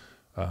class.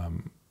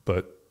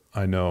 But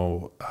I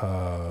know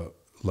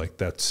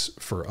that's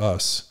for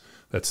us,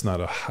 that's not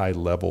a high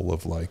level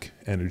of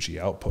energy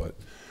output.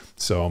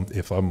 So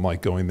if I'm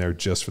going there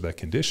just for that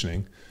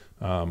conditioning,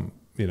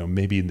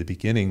 maybe in the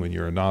beginning when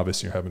you're a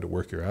novice, you're having to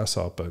work your ass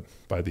off, but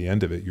by the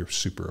end of it, you're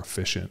super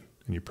efficient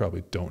and you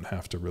probably don't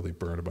have to really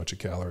burn a bunch of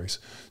calories,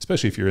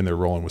 especially if you're in there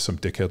rolling with some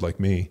dickhead like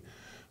me.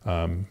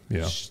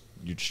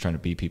 You're just trying to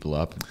beat people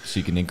up so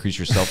you can increase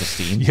your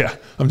self-esteem. Yeah.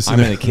 I'm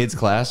in a kids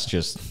class,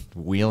 just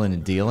wheeling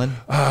and dealing,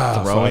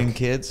 throwing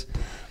kids.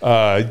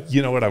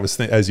 You know what I was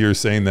thinking as you were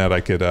saying that,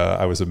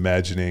 I was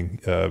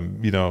imagining,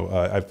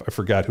 I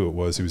forgot who it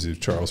was. It was either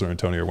Charles or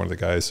Antonio or one of the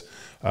guys,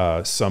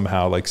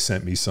 somehow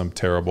sent me some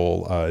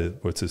terrible,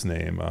 what's his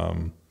name?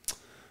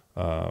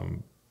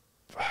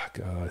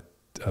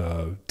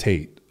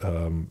 Tate,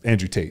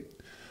 Andrew Tate.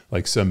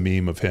 Some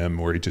meme of him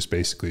where he just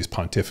basically is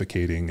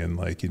pontificating and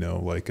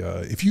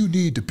if you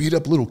need to beat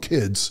up little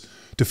kids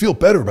to feel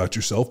better about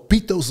yourself,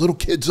 beat those little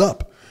kids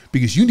up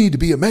because you need to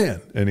be a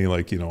man. And he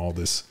all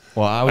this.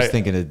 Well, I was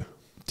thinking of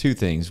 2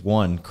 things.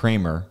 One,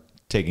 Kramer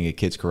taking a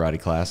kid's karate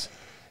class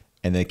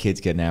and the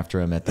kids getting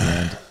after him at the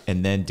end.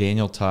 And then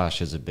Daniel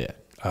Tosh as a bit.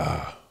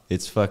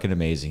 It's fucking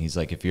amazing. He's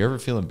like, if you're ever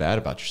feeling bad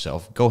about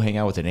yourself, go hang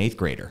out with an 8th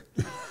grader.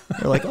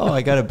 They're like, oh,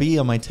 I got a B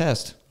on my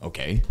test.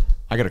 Okay.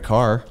 I got a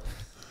car.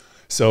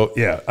 So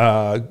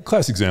yeah,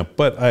 class example.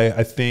 But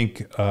I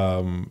think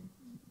the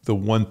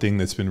one thing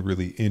that's been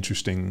really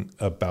interesting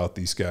about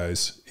these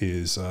guys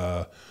is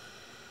I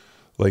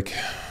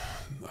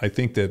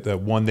think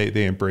that one,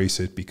 they embrace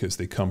it because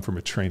they come from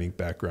a training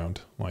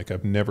background.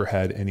 I've never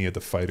had any of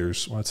the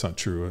fighters. Well, that's not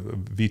true.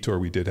 Vitor,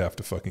 we did have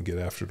to fucking get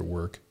after to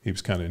work. He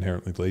was kind of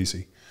inherently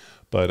lazy.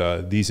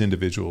 But these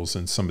individuals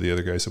and some of the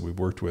other guys that we've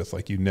worked with,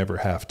 like, you never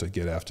have to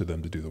get after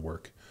them to do the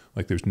work.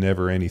 Like, there's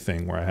never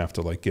anything where I have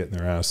to like get in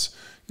their ass.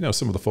 You know,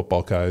 some of the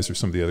football guys or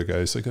some of the other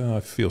guys, like, oh,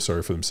 I feel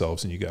sorry for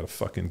themselves, and you got to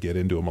fucking get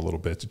into them a little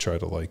bit to try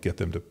to like get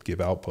them to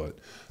give output.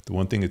 The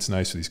one thing that's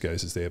nice for these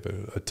guys is they have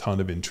a ton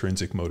of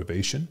intrinsic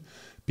motivation,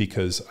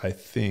 because I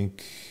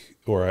think,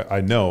 or I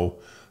know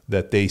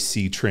that they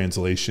see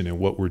translation in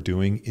what we're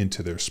doing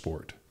into their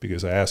sport.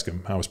 Because I ask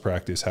them, how was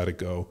practice? How'd it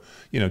go?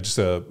 You know, just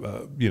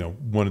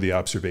one of the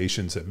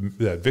observations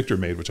that Victor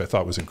made, which I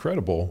thought was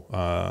incredible,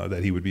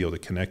 that he would be able to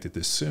connect it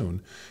this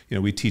soon. You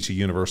know, we teach a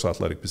universal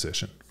athletic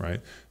position, right?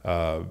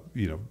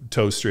 You know,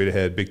 toes straight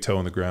ahead, big toe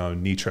on the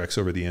ground, knee tracks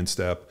over the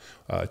instep,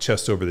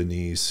 chest over the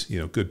knees, you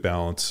know, good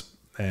balance,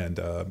 and,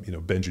 you know,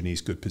 bend your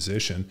knees, good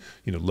position,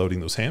 you know, loading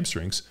those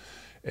hamstrings.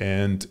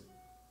 And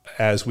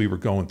as we were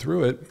going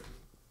through it,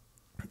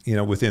 you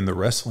know, within the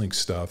wrestling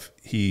stuff,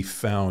 he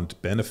found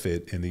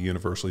benefit in the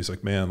universal. He's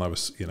like, man, I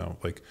was, you know,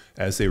 like,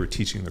 as they were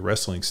teaching the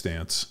wrestling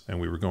stance and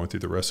we were going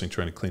through the wrestling,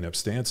 trying to clean up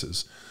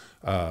stances,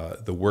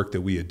 the work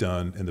that we had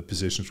done and the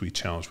positions we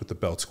challenged with the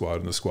belt squat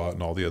and the squat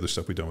and all the other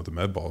stuff we've done with the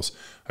med balls,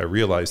 I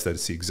realized that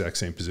it's the exact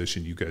same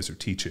position you guys are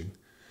teaching.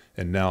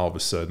 And now all of a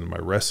sudden my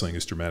wrestling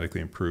is dramatically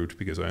improved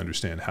because I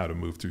understand how to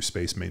move through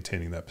space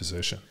maintaining that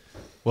position.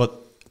 Well,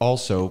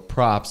 also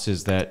props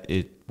is that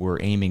we're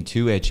aiming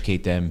to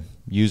educate them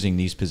using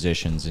these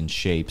positions and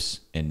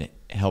shapes and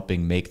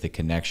helping make the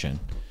connection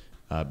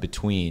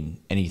between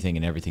anything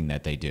and everything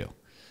that they do.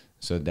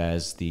 So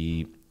as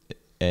the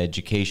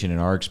education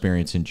and our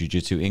experience in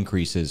jiu-jitsu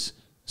increases,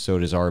 so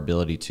does our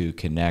ability to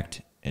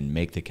connect and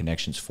make the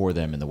connections for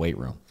them in the weight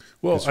room.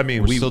 Well, I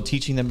mean, we're still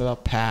teaching them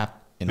about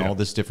PAP and all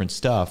this different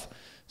stuff.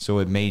 So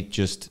it may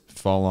just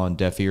fall on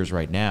deaf ears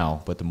right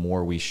now, but the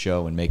more we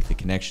show and make the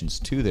connections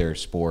to their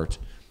sport,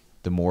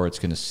 the more it's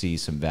going to see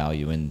some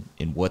value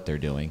in what they're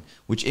doing,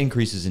 which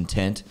increases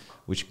intent,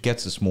 which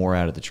gets us more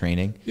out of the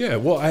training. Yeah,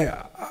 well,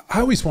 I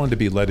always wanted to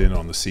be let in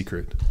on the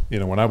secret. You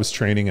know, when I was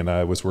training and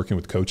I was working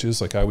with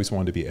coaches, like, I always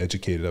wanted to be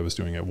educated. I was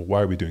doing it, well,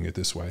 why are we doing it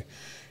this way?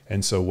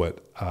 And so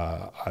what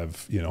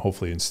I've, you know,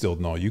 hopefully instilled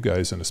in all you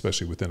guys, and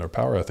especially within our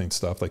power athlete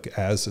stuff, like,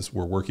 as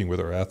we're working with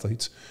our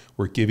athletes,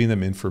 we're giving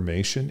them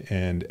information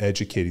and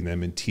educating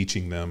them and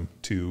teaching them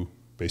to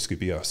basically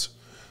be us.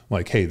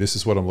 Like, hey, this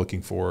is what I'm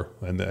looking for.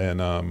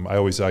 And I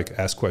always like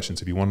ask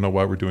questions. If you want to know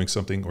why we're doing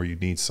something or you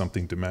need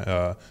something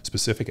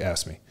specific,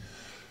 ask me.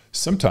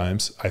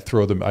 Sometimes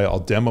I'll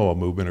demo a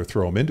movement or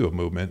throw them into a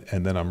movement,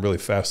 and then I'm really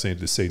fascinated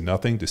to say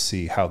nothing to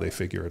see how they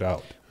figure it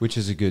out. Which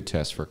is a good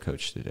test for a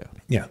coach to do.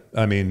 Yeah.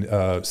 I mean,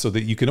 so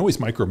that you can always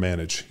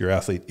micromanage your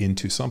athlete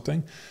into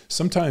something.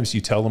 Sometimes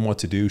you tell them what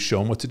to do, show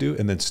them what to do,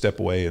 and then step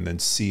away and then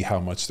see how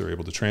much they're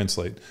able to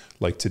translate.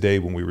 Like today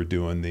when we were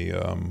doing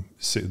the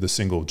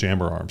single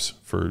jammer arms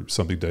for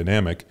something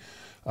dynamic,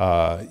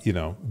 you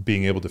know,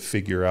 being able to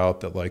figure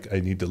out that, like, I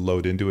need to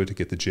load into it to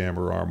get the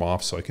jammer arm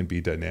off so I can be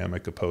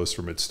dynamic opposed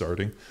from it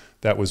starting.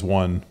 That was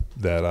one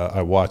that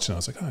I watched and I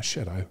was like, oh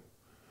shit, I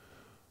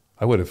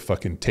would have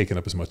fucking taken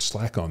up as much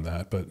slack on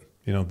that, but,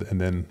 you know, and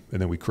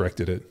then we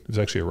corrected it. It was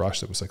actually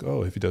Arash that was like,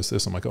 oh, if he does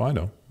this, I'm like, oh, I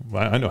know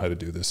how to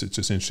do this. It's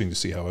just interesting to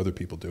see how other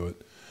people do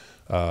it,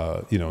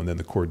 you know, and then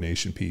the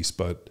coordination piece.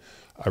 But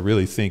I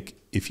really think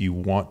if you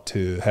want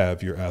to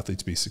have your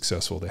athletes be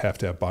successful, they have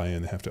to have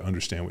buy-in. They have to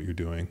understand what you're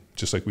doing.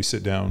 Just like we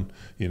sit down,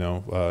 you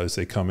know, as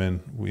they come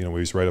in, you know,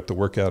 we just write up the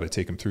workout. I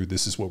take them through,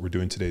 this is what we're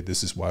doing today.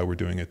 This is why we're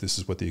doing it. This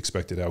is what the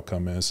expected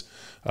outcome is.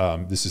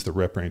 This is the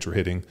rep range we're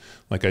hitting.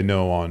 Like, I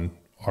know on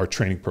our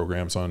training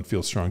programs on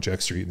Field Strong, Jack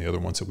Street, and the other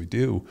ones that we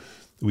do,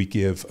 we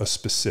give a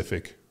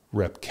specific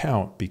rep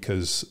count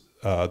because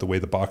the way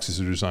the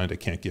boxes are designed, I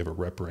can't give a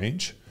rep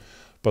range.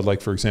 But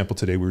like, for example,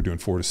 today we were doing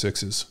 4 to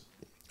 6s.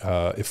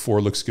 If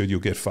 4 looks good, you'll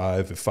get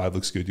 5. If 5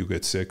 looks good, you'll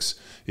get 6.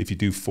 If you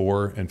do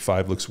 4 and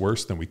 5 looks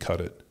worse, then we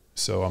cut it.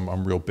 So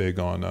I'm real big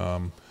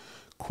on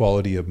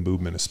quality of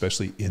movement,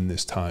 especially in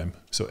this time.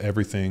 So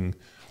everything,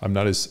 I'm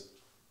not as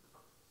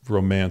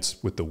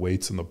romanced with the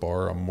weights and the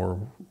bar. I'm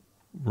more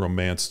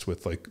romanced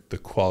with, like, the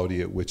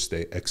quality at which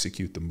they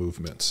execute the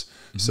movements.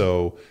 Mm-hmm.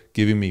 So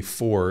giving me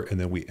 4 and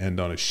then we end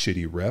on a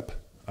shitty rep,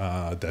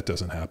 that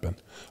doesn't happen.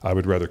 I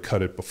would rather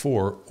cut it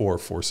before or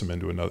force them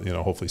into another, you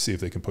know, hopefully see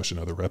if they can push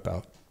another rep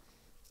out.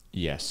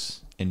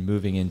 Yes. And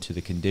moving into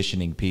the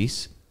conditioning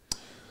piece.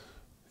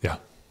 Yeah.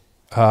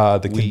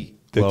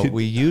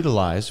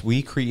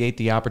 We create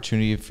the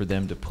opportunity for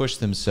them to push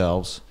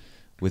themselves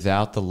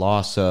without the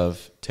loss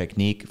of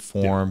technique,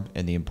 form,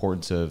 and the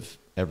importance of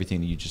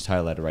everything that you just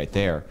highlighted right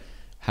there.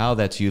 How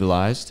that's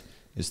utilized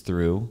is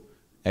through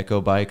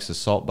echo bikes,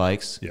 assault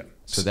bikes. Yeah.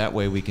 So that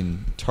way we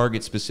can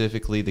target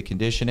specifically the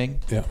conditioning.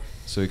 Yeah.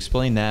 So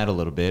explain that a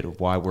little bit,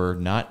 why we're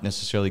not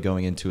necessarily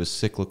going into a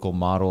cyclical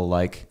model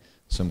like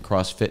some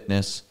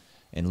CrossFitness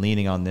and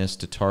leaning on this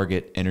to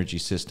target energy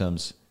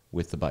systems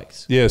with the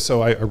bikes. Yeah,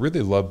 so I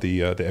really love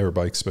the air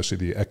bike, especially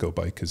the echo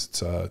bike, because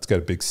it's got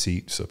a big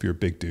seat. So if you're a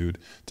big dude,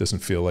 it doesn't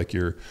feel like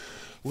you're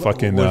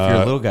fucking. What if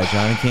you're a little guy,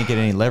 John, and can't get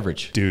any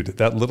leverage? Dude,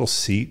 that little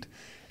seat.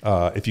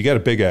 if you got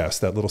a big ass,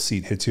 that little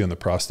seat hits you in the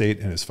prostate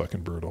and it's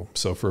fucking brutal.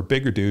 So for a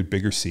bigger dude,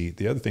 bigger seat.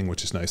 The other thing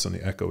which is nice on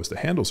the Echo is the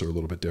handles are a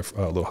little bit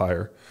different, a little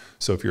higher.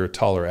 So if you're a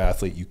taller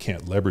athlete, you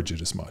can't leverage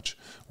it as much.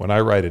 When I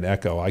ride an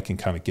Echo, I can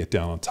kind of get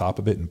down on top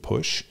of it and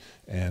push,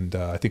 and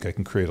I think I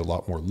can create a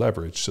lot more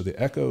leverage. So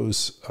the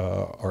Echoes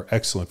are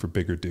excellent for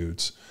bigger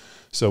dudes.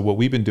 So what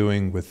we've been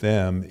doing with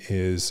them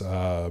is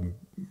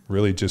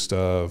really just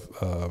a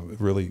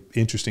really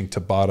interesting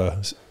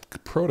Tabata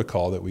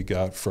protocol that we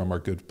got from our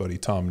good buddy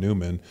Tom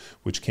Newman,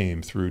 which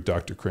came through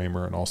Dr.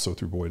 Kramer and also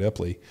through Boyd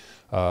Epley,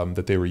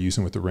 that they were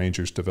using with the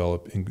Rangers to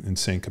develop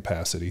insane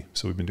capacity.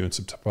 So we've been doing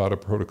some Tabata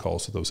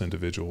protocols with those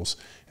individuals,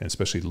 and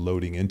especially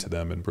loading into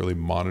them and really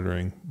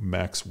monitoring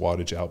max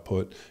wattage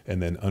output,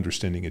 and then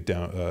understanding it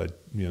down,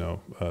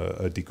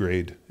 a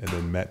degrade, and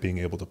then being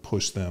able to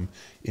push them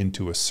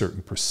into a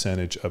certain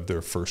percentage of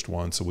their first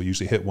one. So we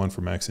usually hit 1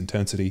 for max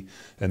intensity,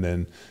 and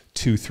then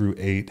 2 through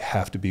 8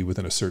 have to be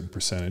within a certain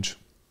percentage.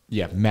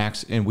 Yeah,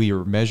 max, and we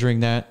were measuring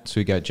that. So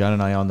we got John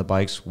and I on the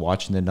bikes,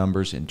 watching the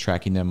numbers and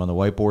tracking them on the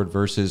whiteboard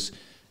versus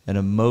an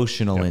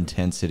emotional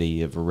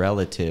intensity of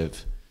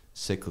relative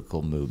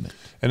cyclical movement.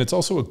 And it's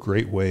also a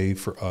great way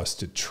for us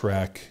to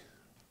track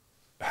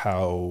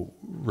how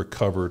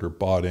recovered or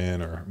bought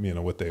in, or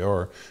what they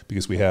are,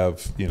 because we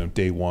have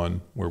day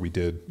 1 where we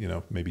did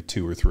maybe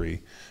 2 or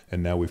 3,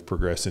 and now we've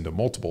progressed into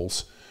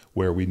multiples,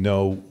 where we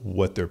know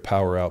what their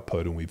power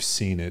output, and we've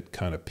seen it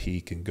kind of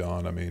peak and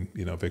gone. I mean,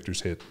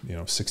 Victor's hit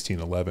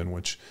 1611,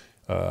 which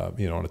on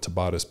a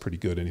Tabata is pretty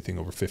good. Anything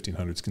over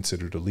 1500 is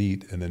considered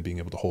elite, and then being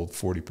able to hold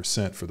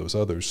 40% for those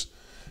others,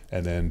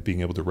 and then being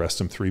able to rest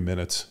them 3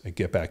 minutes and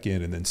get back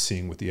in, and then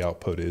seeing what the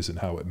output is and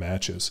how it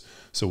matches.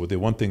 So the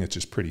one thing that's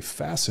just pretty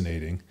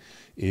fascinating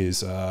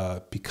is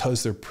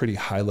because they're pretty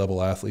high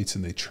level athletes,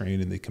 and they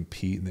train and they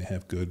compete and they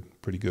have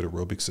pretty good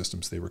aerobic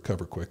systems, they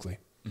recover quickly.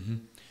 Mm-hmm.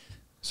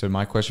 So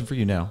my question for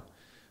you now,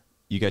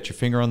 you got your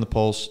finger on the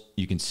pulse,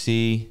 you can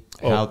see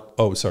how...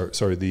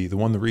 Sorry.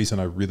 The reason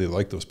I really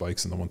like those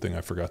bikes, and the one thing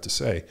I forgot to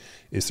say,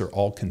 is they're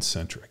all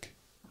concentric.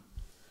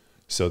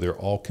 So they're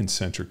all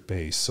concentric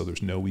base, so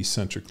there's no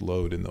eccentric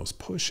load in those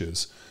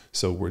pushes.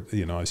 So we're,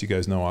 as you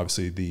guys know,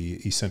 obviously the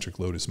eccentric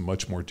load is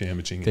much more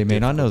damaging. They may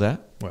not know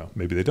that. Well,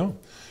 maybe they don't.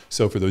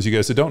 So for those of you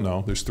guys that don't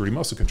know, there's 3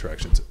 muscle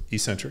contractions: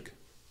 eccentric,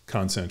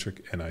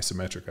 concentric, and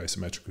isometric.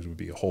 Isometric would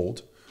be a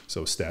hold,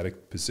 so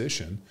static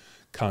position.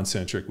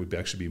 Concentric would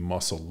actually be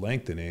muscle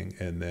lengthening,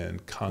 and then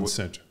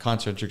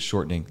concentric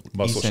shortening.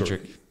 Muscle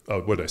eccentric.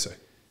 What did I say?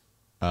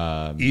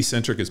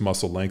 Eccentric is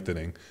muscle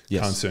lengthening.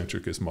 Yes.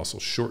 Concentric is muscle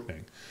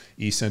shortening.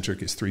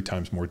 Eccentric is 3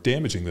 times more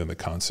damaging than the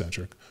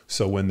concentric.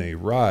 So when they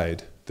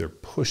ride, they're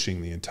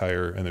pushing the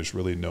entire, and there's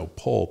really no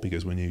pull,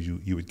 because when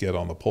you would get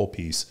on the pull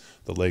piece,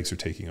 the legs are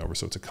taking over,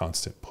 so it's a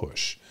constant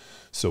push.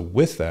 So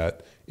with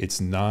that,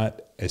 it's not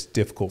as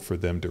difficult for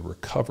them to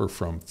recover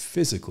from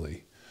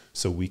physically.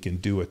 So we can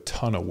do a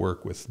ton of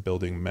work with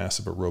building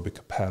massive aerobic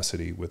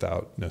capacity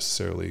without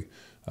necessarily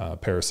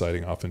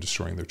parasiting off and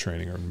destroying their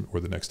training or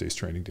the next day's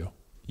training deal.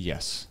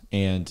 Yes,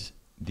 and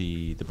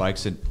the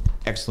bike's an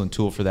excellent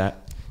tool for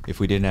that.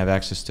 If we didn't have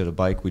access to the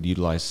bike, we'd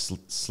utilize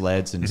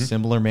sleds in a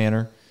similar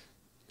manner,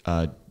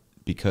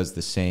 because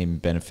the same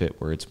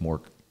benefit where it's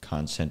more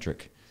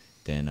concentric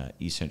than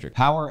eccentric.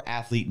 Power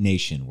Athlete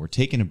Nation, we're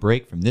taking a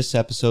break from this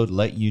episode to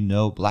let you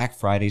know Black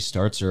Friday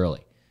starts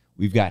early.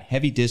 We've got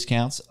heavy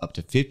discounts up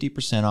to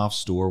 50% off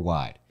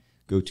store-wide.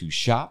 Go to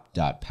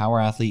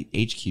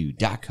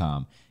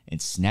shop.powerathletehq.com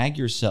and snag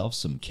yourself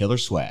some killer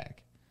swag.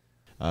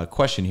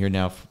 Question here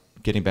now,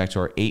 getting back to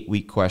our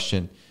 8-week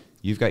question.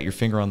 You've got your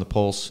finger on the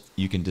pulse.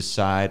 You can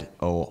decide,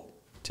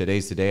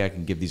 today's the day I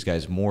can give these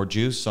guys more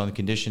juice on the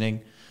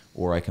conditioning,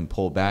 or I can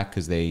pull back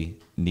because they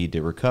need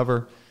to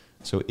recover.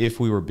 So if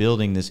we were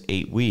building this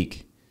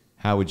 8-week,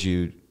 how would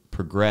you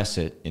progress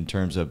it in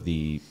terms of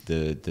the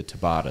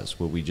Tabatas?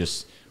 Would we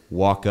just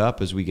walk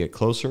up as we get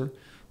closer?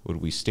 Would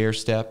we stair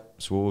step?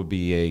 So what would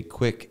be a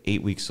quick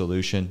 8-week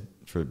solution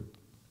for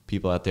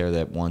people out there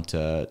that want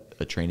a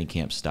training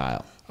camp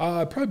style?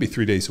 Probably be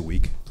 3 days a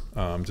week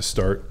to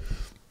start,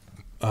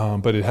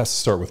 but it has to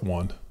start with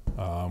 1.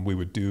 We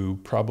would do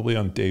probably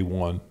on day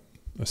 1,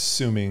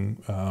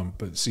 assuming,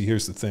 but see,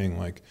 here's the thing,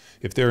 like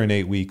if they're in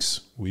 8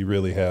 weeks, we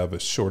really have a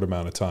short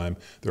amount of time.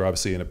 They're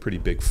obviously in a pretty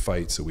big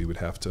fight, so we would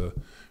have to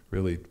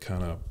really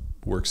kind of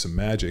work some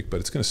magic, but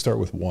it's going to start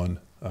with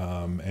 1.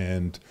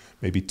 And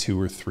maybe 2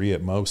 or 3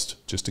 at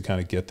most, just to kind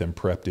of get them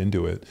prepped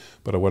into it.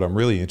 But what I'm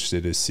really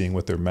interested in is seeing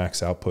what their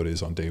max output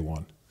is on day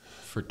 1.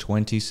 For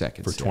 20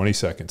 seconds. For 20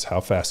 seconds.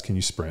 How fast can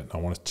you sprint? I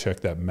want to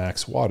check that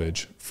max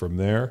wattage. From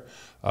there,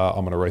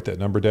 I'm going to write that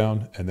number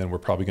down, and then we're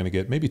probably going to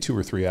get maybe 2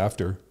 or 3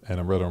 after.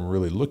 And what I'm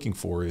really looking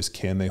for is,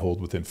 can they hold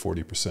within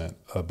 40%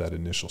 of that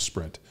initial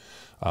sprint?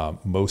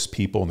 Most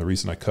people, and the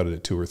reason I cut it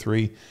at 2 or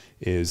 3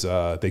 is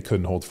they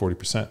couldn't hold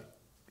 40%.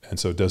 And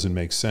so it doesn't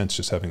make sense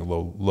just having a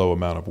low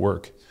amount of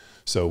work.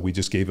 So we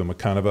just gave them a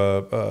kind of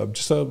a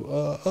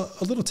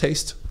little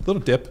taste, a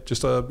little dip,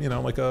 just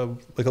like a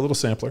little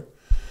sampler.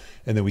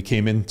 And then we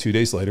came in 2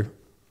 days later,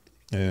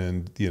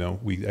 and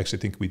we actually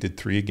think we did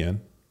 3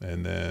 again.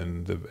 And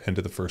then the end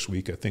of the first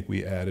week, I think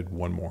we added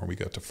one more and we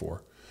got to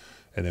 4.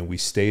 And then we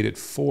stayed at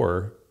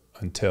 4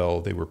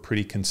 until they were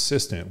pretty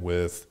consistent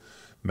with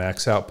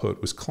max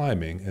output was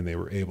climbing and they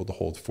were able to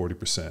hold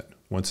 40%.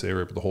 Once they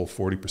were able to hold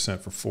 40%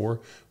 for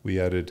 4, we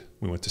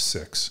went to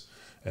 6.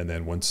 And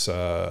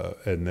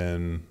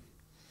then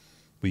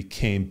we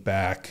came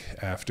back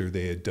after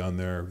they had done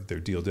their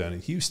deal down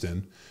in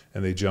Houston,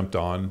 and they jumped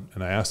on,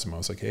 and I asked them, I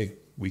was like, hey,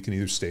 we can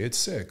either stay at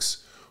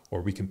 6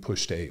 or we can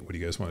push to 8. What do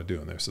you guys want to do?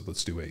 And they said,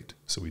 let's do 8.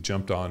 So we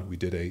jumped on, we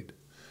did 8.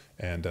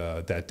 And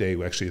that day,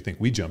 I think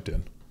we jumped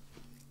in.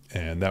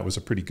 And that was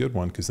a pretty good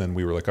one, because then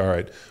we were like, all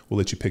right, we'll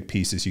let you pick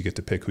pieces. You get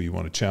to pick who you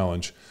want to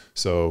challenge.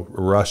 So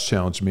Rush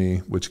challenged me,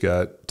 which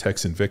got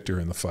Tex and Victor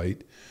in the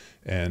fight.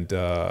 And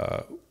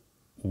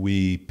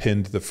we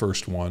pinned the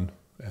first one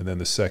and then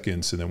the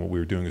seconds. And then what we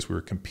were doing is we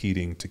were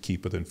competing to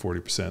keep within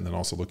 40% and then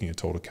also looking at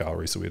total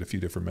calories. So we had a few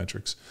different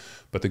metrics.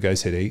 But the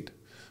guys hit 8.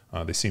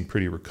 They seemed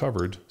pretty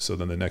recovered. So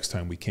then the next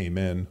time we came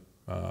in,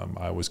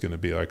 I was going to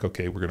be like,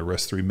 okay, we're going to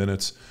rest 3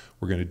 minutes.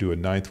 We're going to do a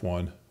 9th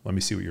one. Let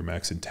me see what your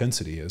max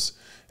intensity is.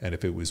 And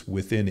if it was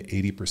within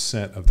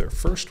 80% of their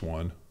first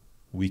one,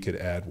 we could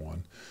add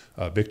one.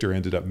 Victor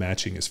ended up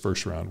matching his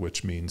first round,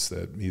 which means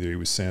that either he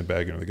was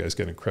sandbagging or the guy's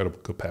got incredible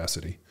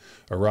capacity.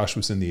 Arash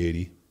was in the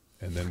 80,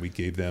 and then we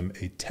gave them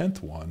a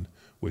 10th one,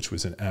 which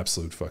was an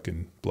absolute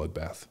fucking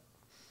bloodbath.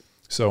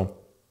 So,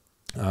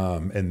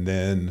 and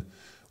then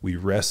we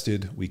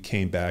rested, we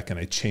came back, and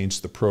I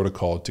changed the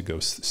protocol to go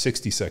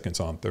 60 seconds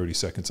on, 30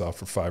 seconds off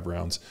for 5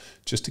 rounds,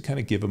 just to kind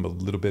of give them a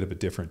little bit of a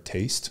different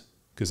taste,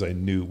 because I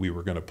knew we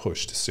were going to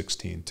push to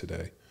 16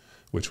 today,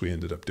 which we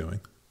ended up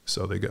doing.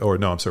 So we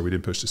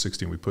didn't push to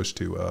 16, we pushed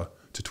to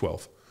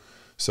 12.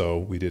 So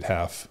we did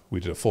half. We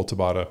did a full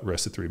Tabata,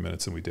 rested 3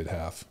 minutes, and we did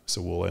half.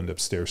 So we'll end up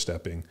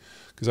stair-stepping.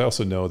 Because I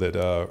also know that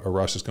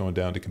Arash is going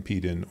down to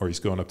compete he's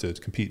going up to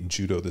compete in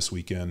judo this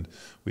weekend.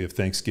 We have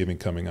Thanksgiving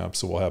coming up,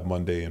 so we'll have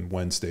Monday and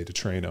Wednesday to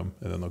train them,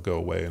 and then they'll go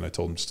away. And I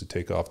told them just to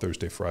take off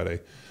Thursday,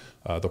 Friday.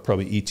 They'll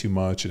probably eat too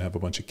much and have a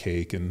bunch of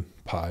cake and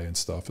pie and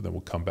stuff, and then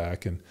we'll come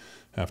back and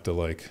have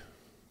to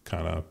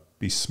kind of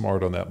be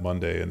smart on that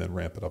Monday and then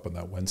ramp it up on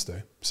that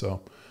Wednesday.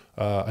 So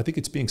I think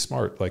it's being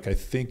smart. I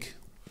think,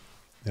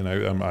 and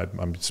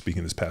I'm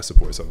speaking this passive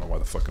voice. I don't know why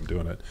the fuck I'm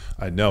doing it.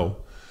 I know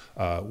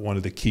one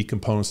of the key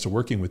components to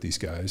working with these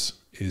guys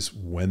is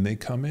when they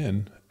come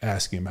in,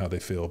 asking them how they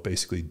feel,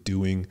 basically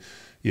doing,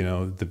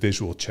 the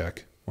visual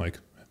check.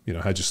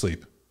 How'd you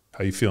sleep?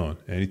 How you feeling?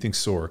 Anything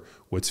sore?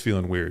 What's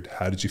feeling weird?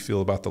 How did you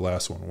feel about the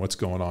last one? What's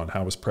going on?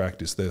 How was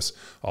practice? This.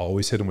 I'll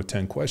always hit them with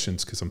 10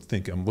 questions because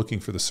I'm looking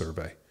for the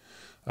survey.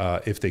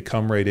 If they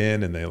come right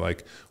in and they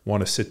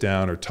want to sit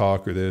down or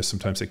talk or this,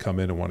 sometimes they come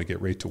in and want to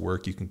get right to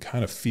work. You can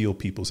kind of feel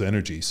people's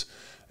energies.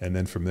 And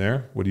then from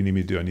there, what do you need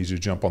me to do? I need you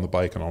to jump on the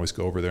bike and always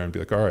go over there and be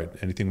like, all right,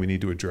 anything we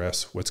need to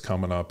address? What's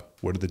coming up?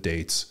 What are the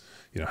dates?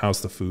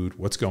 How's the food?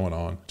 What's going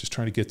on? Just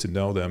trying to get to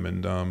know them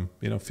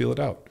and, feel it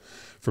out.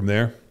 From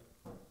there,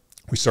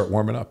 we start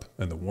warming up,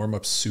 and the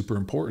warm-up's super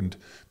important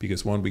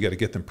because, one, we got to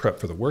get them prepped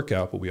for the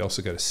workout, but we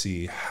also got to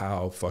see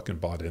how fucking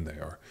bought in they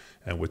are.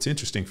 And what's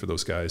interesting for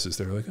those guys is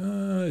they're like,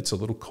 it's a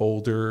little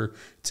colder.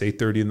 It's 8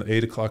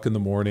 o'clock in the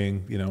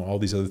morning. All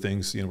these other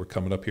things. We're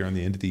coming up here on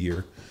the end of the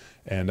year,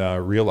 and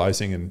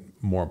realizing, and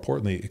more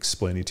importantly,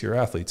 explaining to your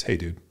athletes, hey,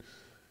 dude,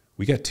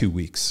 we got 2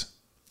 weeks.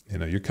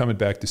 You're coming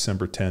back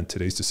December 10th.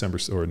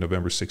 Today's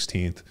November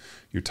 16th.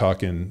 You're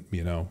talking,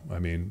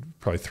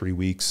 probably 3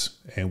 weeks,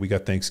 and we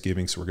got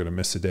Thanksgiving, so we're going to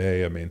miss a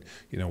day.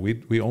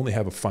 We only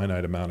have a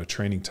finite amount of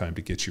training time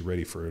to get you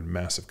ready for a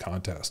massive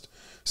contest.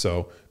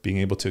 So being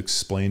able to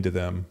explain to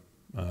them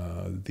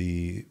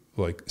the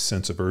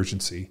sense of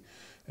urgency,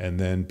 and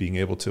then being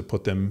able to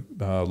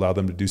allow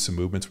them to do some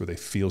movements where they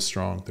feel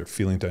strong, they're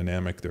feeling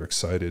dynamic, they're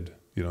excited.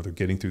 They're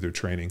getting through their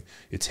training.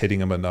 It's hitting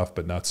them enough,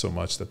 but not so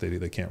much that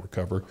they can't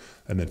recover.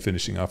 And then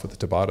finishing off with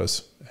the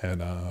Tabatas.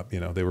 And,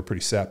 they were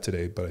pretty sapped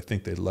today, but I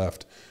think they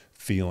left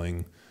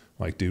feeling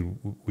like, dude,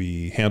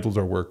 we handled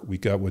our work. We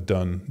got what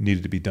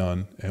needed to be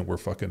done, and we're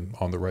fucking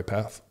on the right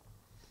path.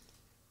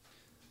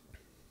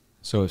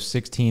 So if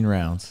 16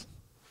 rounds,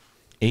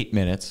 8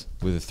 minutes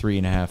with a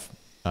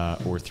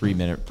 3.5 or 3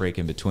 minute break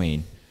in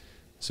between.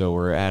 So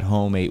we're at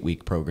home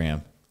 8-week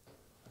program.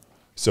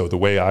 So the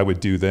way I would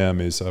do them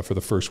is for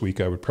the first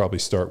week, I would probably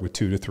start with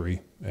 2 to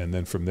 3. And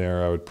then from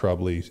there, I would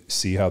probably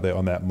see how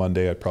on that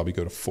Monday, I'd probably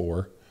go to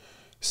 4,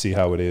 see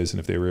how it is. And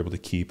if they were able to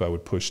keep, I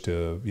would push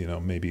to,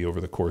 maybe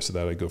over the course of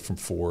that, I'd go from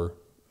 4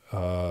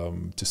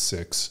 to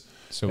 6.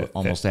 So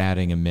almost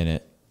adding a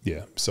minute.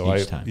 Yeah. So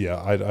each time.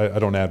 I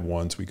don't add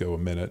ones. We go a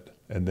minute.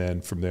 And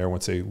then from there,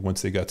 once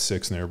they got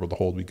 6 and they're able to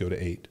hold, we go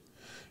to 8.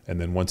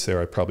 And then once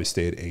there, I'd probably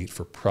stay at 8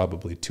 for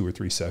probably 2 or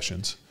 3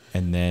 sessions.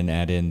 And then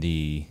add in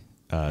the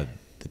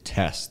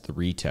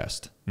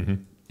retest,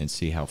 and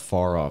see how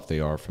far off they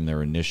are from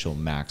their initial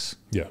max.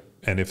 Yeah.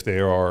 And if they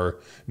are,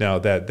 now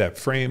that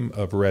frame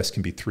of rest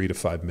can be 3 to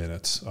 5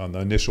 minutes. On the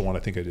initial one, I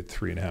think I did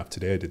 3.5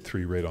 today. I did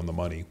 3 right on the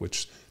money,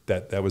 which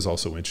that was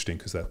also interesting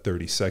because that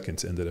 30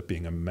 seconds ended up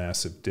being a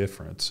massive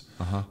difference.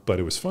 But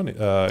it was funny.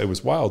 It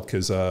was wild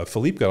because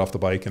Philippe got off the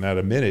bike, and at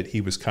a minute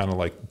he was kind of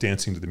like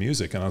dancing to the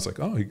music, and I was like,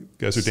 "Oh, you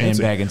guys are dancing!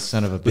 Sandbagging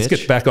son of a bitch! Let's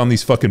get back on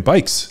these fucking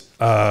bikes."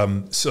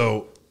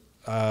 So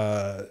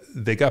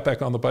they got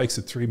back on the bikes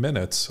at 3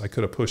 minutes. I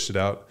could have pushed it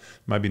out.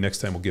 Maybe next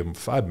time we'll give them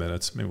 5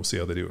 minutes. Maybe we'll see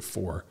how they do at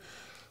 4.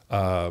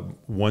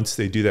 Once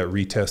they do that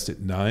retest at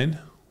 9,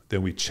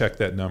 then we check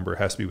that number. It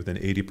has to be within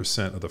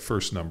 80% of the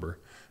first number,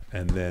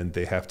 and then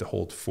they have to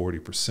hold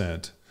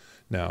 40%.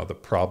 Now the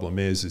problem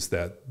is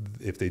that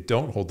if they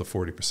don't hold the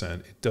 40%,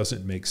 it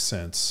doesn't make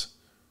sense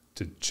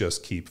to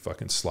just keep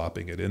fucking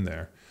slopping it in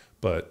there.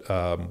 But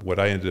what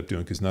I ended up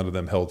doing, because none of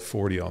them held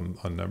 40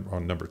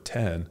 on number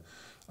 10,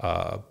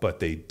 but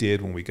they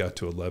did when we got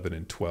to 11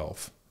 and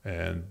 12.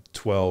 And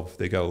 12,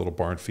 they got a little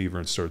barn fever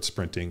and started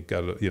sprinting.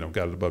 Got it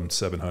above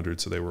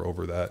 700, so they were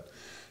over that.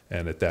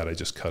 And at that, I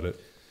just cut it.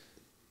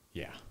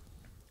 Yeah.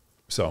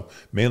 So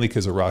mainly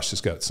because Arash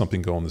has got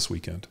something going this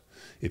weekend.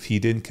 If he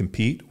didn't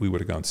compete, we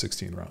would have gone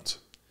 16 rounds.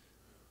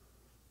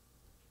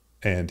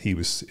 And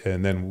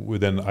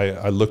then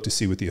I looked to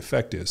see what the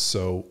effect is.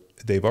 So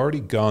they've already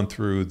gone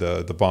through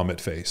the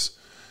vomit phase.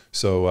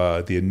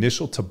 So the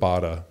initial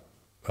Tabata,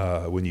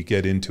 when you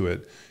get into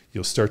it,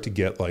 you'll start to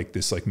get like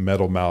this like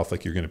metal mouth,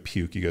 like you're going to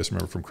puke. You guys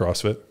remember from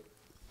CrossFit?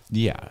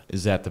 Yeah.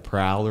 Is that the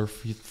Prowler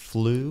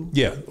flu?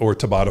 Yeah, or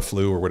Tabata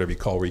flu or whatever you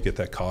call where you get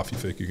that cough, you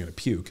feel like you're going to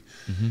puke.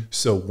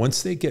 So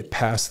once they get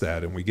past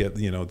that and we get,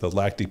 the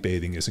lactic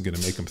bathing isn't going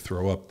to make them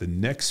throw up, the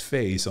next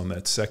phase on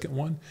that second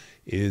one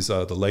is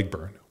the leg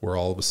burn, where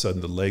all of a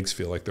sudden the legs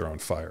feel like they're on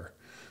fire.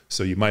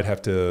 So you might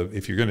have to,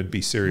 if you're going to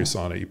be serious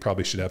on it, you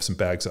probably should have some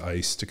bags of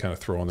ice to kind of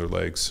throw on their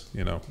legs.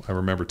 I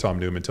remember Tom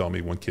Newman telling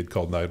me one kid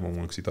called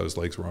 911 because he thought his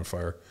legs were on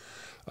fire.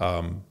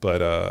 But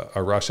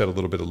Arash had a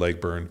little bit of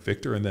leg burn.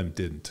 Victor and them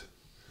didn't,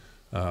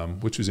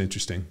 which was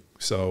interesting.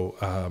 So,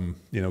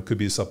 could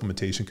be the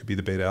supplementation, could be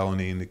the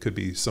beta-alanine, it could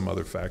be some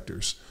other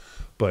factors.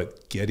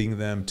 But getting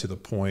them to the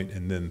point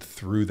and then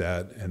through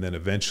that, and then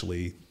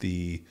eventually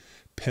the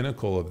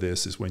pinnacle of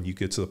this is when you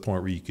get to the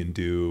point where you can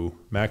do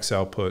max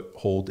output,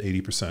 hold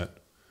 80%,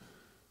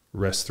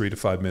 rest 3 to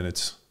 5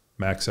 minutes,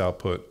 max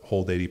output,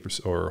 hold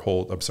 80%, or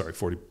hold, I'm sorry,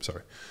 40,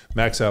 sorry.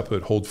 Max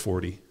output, hold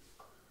 40,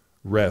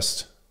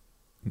 rest,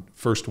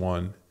 first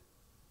one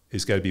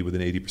is got to be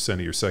within 80%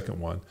 of your second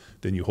one.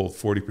 Then you hold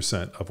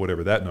 40% of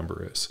whatever that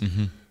number is.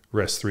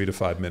 Rest 3 to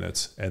 5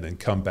 minutes, and then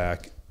come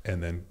back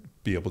and then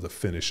be able to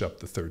finish up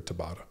the third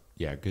Tabata.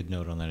 Yeah, good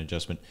note on that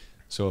adjustment.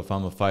 So if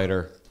I'm a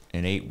fighter,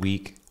 an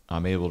 8-week,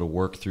 I'm able to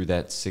work through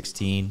that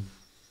 16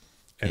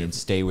 and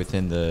stay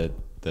within the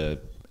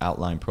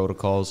outline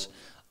protocols.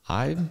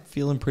 I'm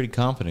feeling pretty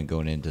confident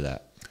going into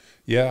that.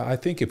 Yeah, I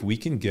think if we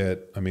can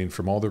get,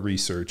 from all the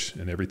research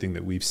and everything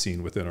that we've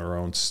seen within our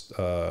own,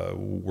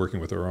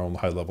 working with our own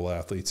high-level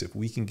athletes, if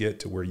we can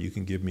get to where you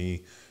can give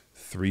me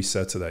 3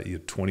 sets of that, you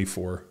have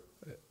 24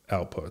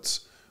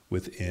 outputs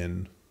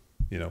within,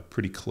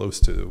 pretty close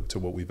to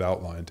what we've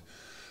outlined,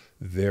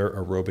 their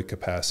aerobic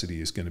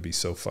capacity is going to be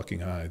so fucking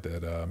high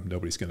that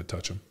nobody's going to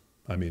touch them.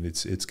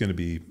 It's going to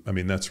be,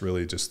 that's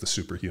really just the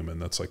superhuman.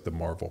 That's like the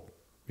Marvel.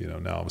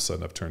 Now all of a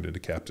sudden I've turned into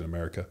Captain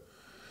America.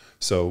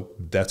 So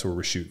that's what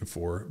we're shooting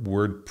for.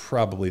 We're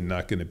probably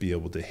not going to be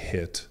able to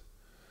hit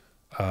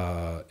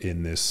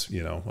in this,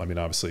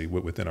 obviously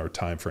within our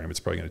time frame, it's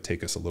probably going to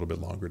take us a little bit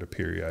longer to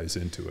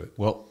periodize into it.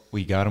 Well,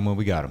 we got them when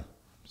we got them.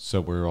 So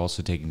we're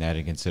also taking that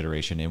in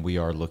consideration, and we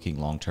are looking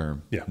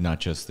long-term, not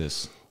just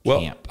this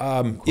camp.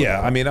 I'm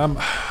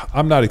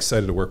not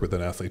excited to work with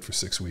an athlete for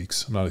 6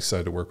 weeks. I'm not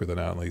excited to work with an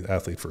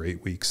athlete for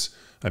 8 weeks.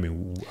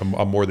 I'm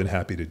more than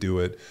happy to do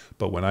it.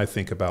 But when I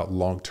think about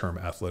long-term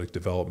athletic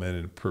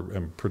development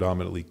and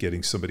predominantly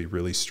getting somebody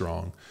really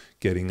strong,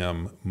 getting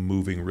them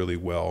moving really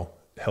well,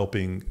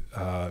 helping,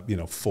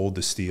 fold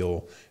the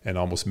steel and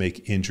almost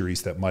make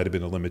injuries that might have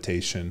been a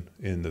limitation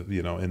in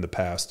the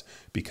past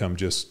become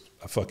just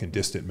a fucking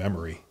distant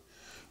memory.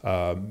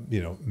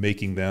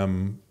 Making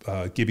them,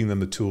 giving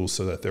them the tools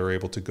so that they're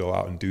able to go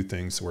out and do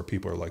things where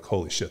people are like,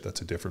 holy shit, that's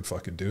a different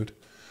fucking dude.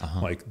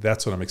 Like,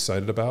 that's what I'm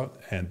excited about.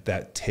 And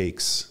that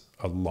takes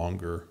a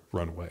longer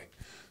runway.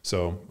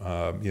 So,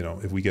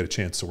 if we get a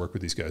chance to work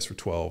with these guys for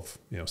 12,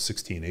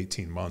 16,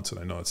 18 months, and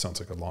I know it sounds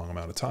like a long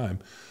amount of time,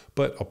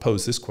 but I'll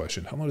pose this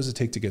question. How long does it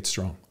take to get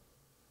strong?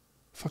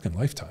 Fucking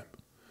lifetime.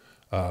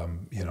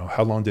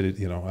 How long did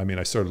it,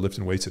 I started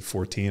lifting weights at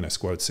 14. I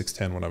squatted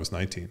 610 when I was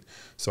 19.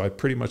 So I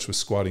pretty much was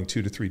squatting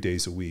 2 to 3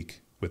 days a week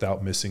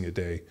without missing a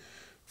day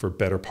for a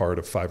better part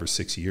of 5 or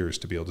 6 years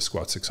to be able to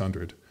squat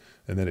 600.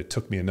 And then it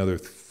took me another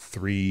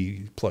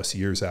 3+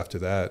 years after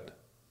that,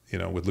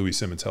 with Louis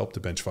Simmons' help to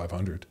bench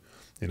 500.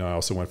 I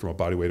also went from a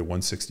body weight of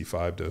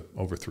 165 to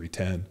over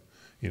 310,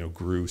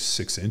 grew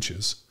 6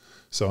 inches.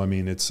 So,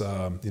 it's,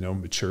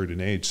 matured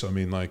in age. So,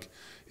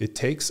 it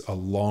takes a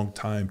long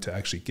time to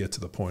actually get to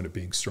the point of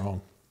being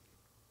strong.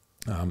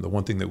 The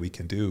one thing that we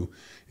can do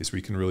is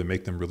we can really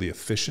make them really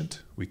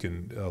efficient. We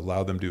can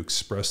allow them to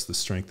express the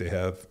strength they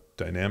have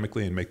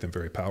dynamically and make them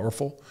very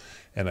powerful.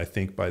 And I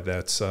think by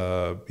that's,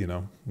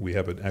 we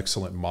have an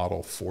excellent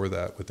model for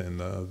that within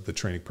the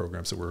training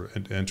programs that we're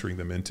entering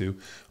them into,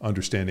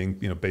 understanding,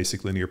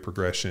 basic linear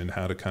progression,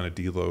 how to kind of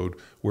deload,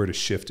 where to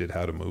shift it,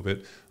 how to move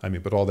it. I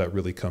mean, but all that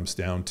really comes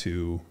down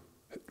to,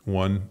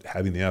 one,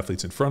 having the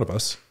athletes in front of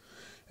us,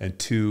 and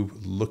two,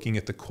 looking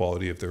at the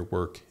quality of their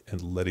work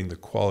and letting the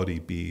quality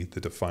be the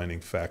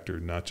defining factor,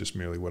 not just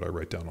merely what I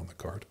write down on the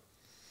card.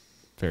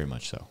 Very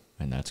much so,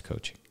 and that's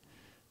coaching.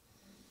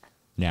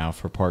 Now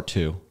for part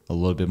two, a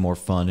little bit more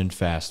fun and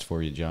fast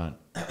for you, John.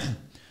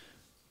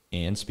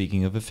 And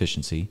speaking of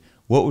efficiency,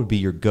 what would be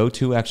your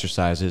go-to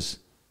exercises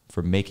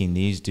for making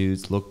these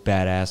dudes look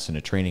badass in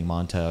a training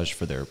montage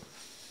for their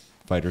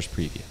fighters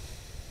preview?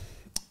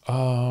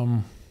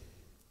 I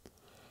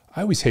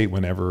always hate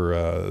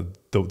whenever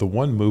the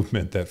one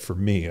movement that for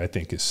me I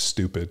think is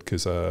stupid,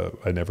 because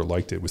I never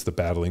liked it, was the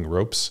battling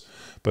ropes.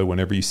 But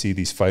whenever you see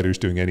these fighters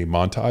doing any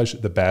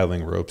montage, the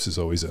battling ropes is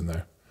always in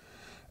there.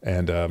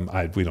 And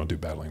we don't do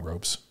battling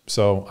ropes.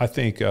 So I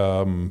think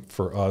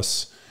for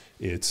us,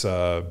 it's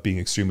being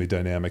extremely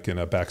dynamic in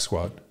a back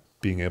squat,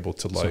 being able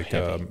to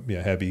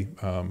heavy.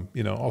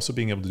 Also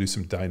being able to do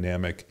some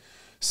dynamic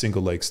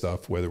single leg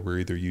stuff, whether we're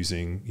either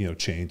using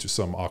chains or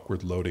some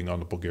awkward loading on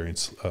the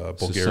Bulgarians. So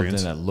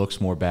something that looks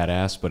more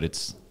badass, but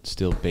it's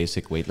still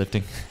basic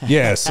weightlifting.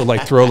 Yeah, so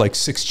like throw like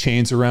 6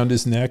 chains around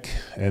his neck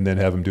and then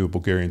have him do a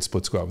Bulgarian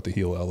split squat with the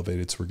heel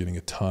elevated. So we're getting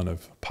a ton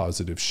of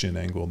positive shin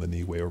angle and the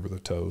knee way over the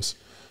toes.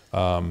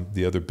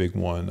 The other big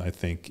one I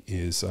think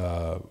is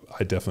I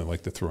definitely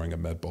like the throwing of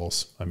med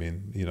balls. I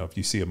mean, if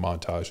you see a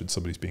montage and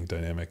somebody's being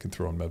dynamic and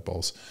throwing med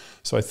balls.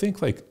 So I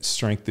think like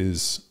strength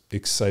is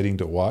exciting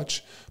to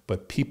watch,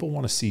 but people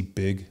want to see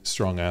big,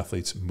 strong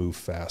athletes move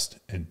fast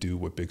and do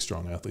what big,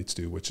 strong athletes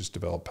do, which is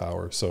develop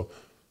power. So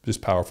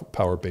just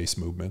power-based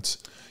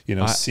movements.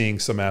 Seeing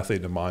some athlete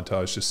in a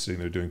montage just sitting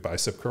there doing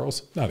bicep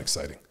curls, not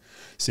exciting.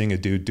 Seeing a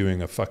dude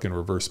doing a fucking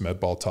reverse med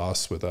ball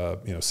toss with a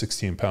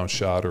 16-pound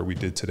shot, or we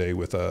did today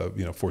with a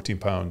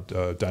 14-pound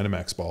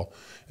Dynamax ball,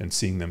 and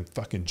seeing them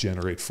fucking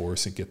generate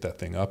force and get that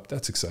thing up,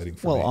 that's exciting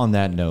for me. Well, on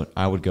that note,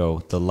 I would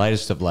go the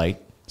lightest of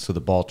light, so the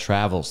ball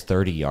travels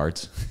 30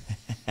 yards.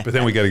 But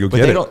then we got to go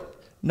get it.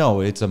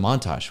 No, it's a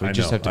montage. We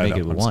just have to make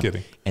it with one.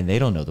 Kidding. And they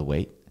don't know the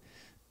weight,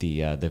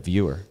 the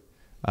viewer.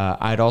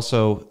 I'd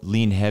also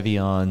lean heavy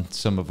on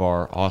some of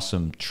our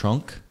awesome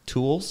trunk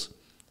tools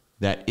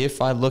that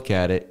if I look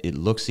at it, it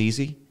looks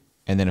easy.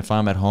 And then if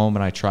I'm at home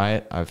and I try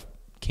it, I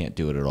can't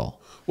do it at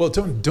all. Well,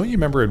 don't you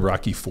remember in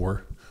Rocky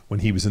IV when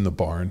he was in the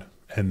barn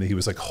and he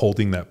was like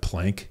holding that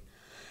plank?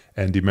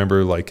 And do you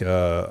remember like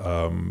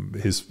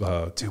his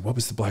what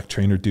was the black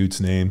trainer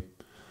dude's name?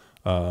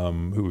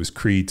 Who was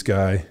Creed's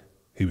guy?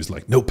 He was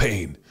like, no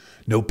pain.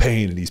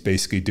 And he's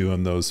basically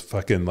doing those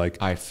fucking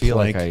like I feel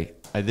plank.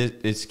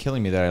 It's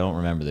killing me that I don't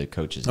remember the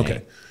coach's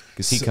name.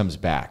 Because he comes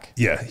back.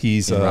 Yeah,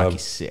 he's in Rocky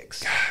VI.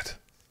 God.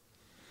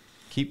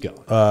 Keep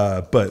going.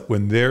 But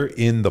when they're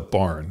in the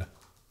barn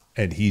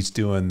and he's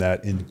doing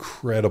that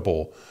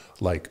incredible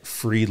like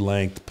free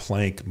length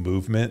plank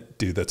movement,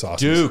 dude, that's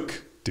awesome.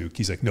 Duke.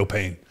 He's like, no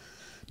pain.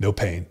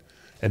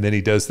 And then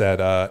he does that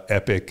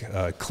epic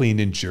clean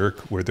and jerk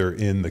where they're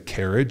in the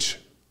carriage.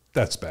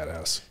 That's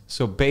badass.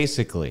 So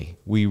basically,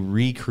 we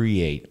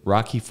recreate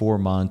Rocky IV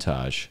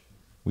montage.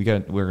 We're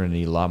going to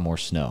need a lot more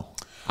snow.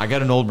 I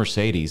got an old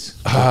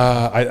Mercedes.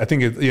 I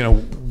think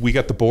we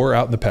got the boar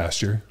out in the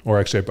pasture, or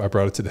actually I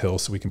brought it to the hill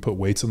so we can put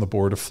weights on the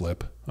boar to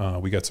flip.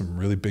 We got some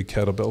really big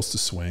kettlebells to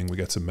swing. We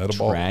got some metal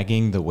ball.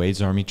 Dragging the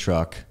Wade's Army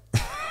truck,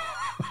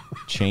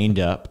 chained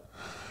up.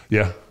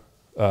 Yeah,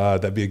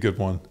 that'd be a good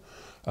one.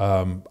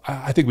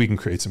 I think we can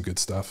create some good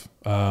stuff.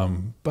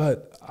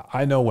 But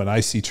I know when I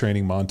see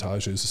training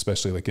montages,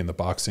 especially like in the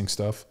boxing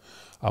stuff,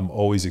 I'm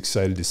always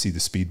excited to see the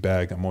speed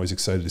bag. I'm always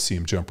excited to see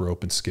him jump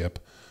rope and skip.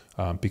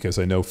 Because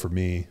I know for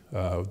me,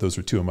 those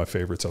are two of my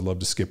favorites. I love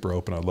to skip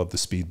rope and I love the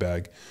speed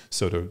bag.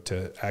 So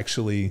to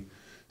actually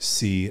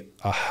see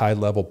a high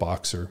level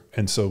boxer,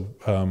 and so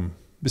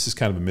this is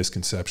kind of a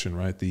misconception,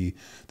 right? The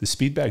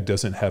speed bag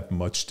doesn't have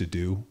much to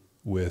do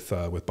with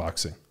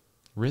boxing.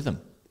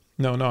 Rhythm.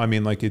 No. I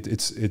mean, like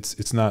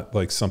it's not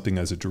like something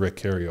as a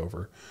direct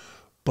carryover,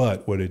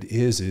 but what it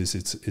is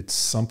it's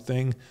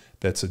something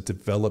that's a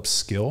developed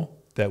skill.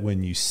 That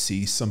when you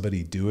see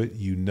somebody do it,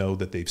 you know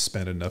that they've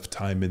spent enough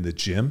time in the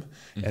gym,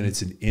 and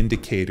it's an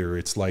indicator.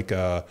 It's like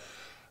a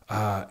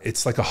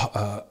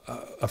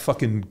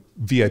fucking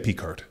VIP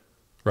card,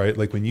 right?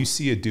 Like when you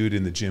see a dude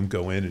in the gym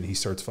go in and he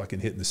starts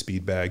fucking hitting the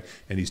speed bag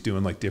and he's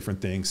doing like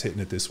different things, hitting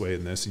it this way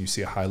and this, and you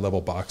see a high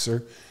level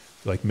boxer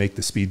like make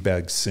the speed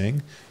bag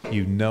sing,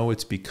 you know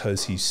it's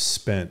because he's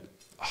spent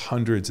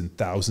hundreds and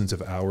thousands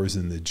of hours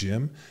in the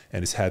gym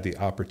and has had the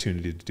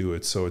opportunity to do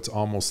it. So it's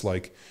almost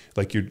like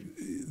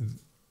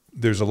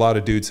there's a lot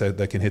of dudes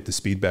that can hit the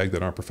speed bag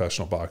that aren't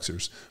professional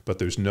boxers, but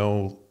there's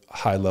no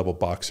high level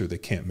boxer that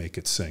can't make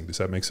it sing. Does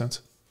that make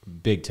sense?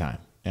 Big time.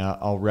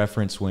 I'll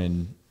reference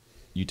when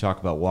you talk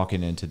about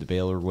walking into the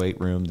Baylor weight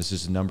room. This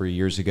is a number of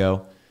years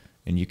ago,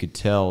 and you could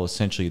tell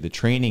essentially the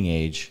training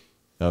age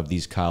of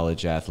these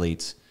college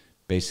athletes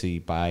basically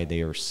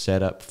they are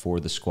set up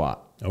for the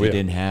squat. Oh, they yeah.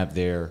 didn't have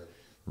their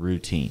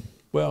routine.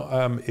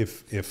 Well,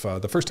 if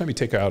the first time you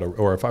take out,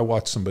 or if I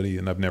watch somebody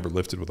and I've never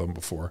lifted with them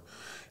before,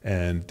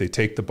 and they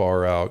take the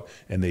bar out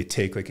and they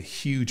take like a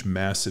huge,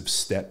 massive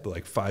step,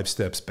 like 5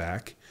 steps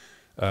back,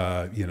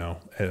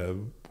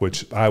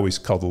 which I always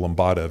call the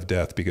lambada of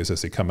death, because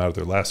as they come out of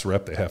their last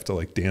rep, they have to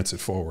like dance it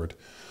forward.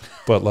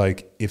 But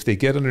like if they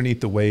get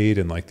underneath the weight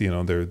and like,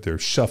 they're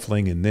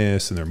shuffling in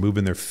this and they're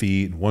moving their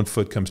feet and one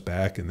foot comes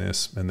back in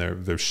this, and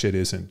their shit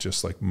isn't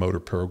just like motor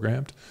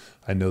programmed,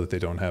 I know that they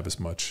don't have as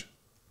much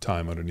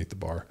time underneath the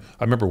bar.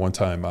 I remember one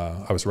time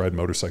I was riding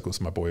motorcycles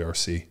with my boy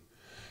RC,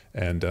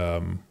 and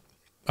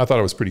I thought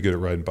I was pretty good at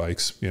riding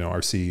bikes.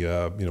 RC,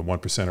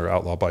 1%er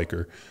outlaw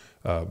biker,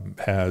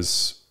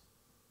 has,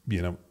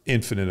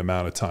 infinite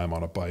amount of time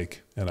on a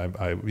bike.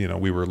 And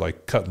we were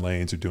like cutting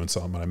lanes or doing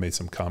something, and I made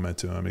some comment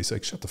to him, and he's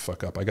like, "Shut the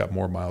fuck up. I got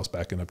more miles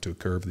backing up to a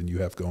curve than you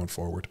have going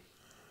forward."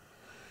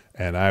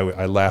 And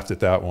I laughed at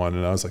that one,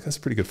 and I was like, "That's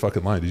a pretty good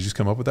fucking line. Did you just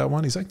come up with that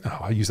one?" He's like, "No,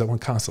 I use that one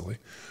constantly."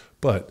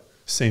 But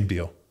same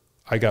deal.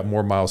 I got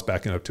more miles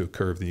backing up to a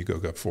curve than you go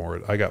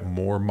forward. I got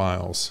more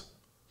miles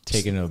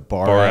taking a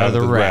bar out of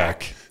the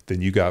rack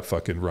than you got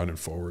fucking running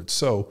forward.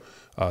 So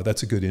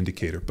that's a good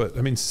indicator. But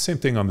I mean, same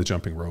thing on the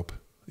jumping rope.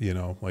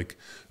 You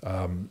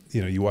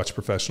watch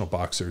professional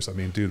boxers. I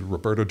mean, dude,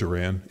 Roberto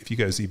Duran, if you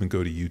guys even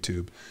go to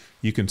YouTube,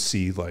 you can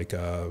see like,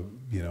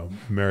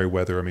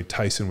 Merriweather. I mean,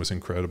 Tyson was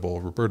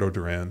incredible. Roberto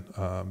Duran,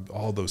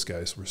 all those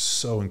guys were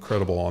so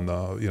incredible on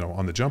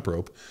the jump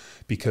rope,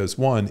 because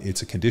one,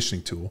 it's a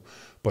conditioning tool,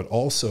 but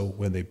also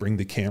when they bring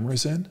the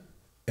cameras in,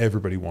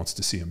 everybody wants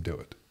to see them do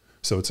it.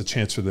 So it's a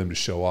chance for them to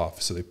show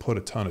off. So they put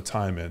a ton of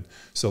time in.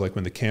 So like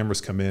when the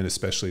cameras come in,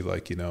 especially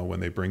like, when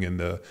they bring in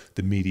the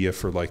media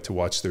for like to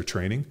watch their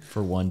training.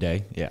 For one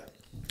day, yeah.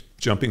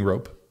 Jumping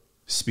rope,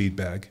 speed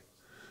bag.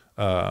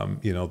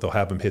 They'll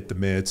have them hit the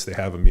mitts. They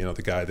have them,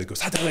 the guy that goes,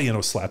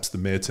 slaps the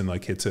mitts and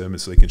like hits him,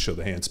 and so they can show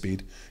the hand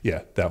speed.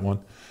 Yeah, that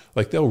one.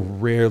 Like they'll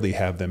rarely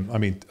have them. I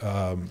mean,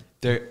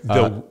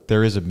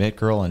 there is a mitt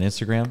girl on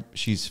Instagram.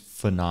 She's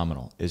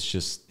phenomenal. It's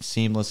just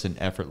seamless and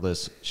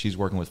effortless. She's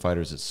working with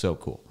fighters. It's so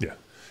cool. Yeah.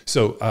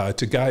 So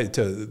to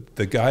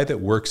the guy that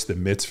works the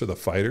mitts for the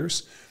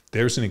fighters,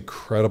 there's an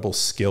incredible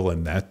skill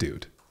in that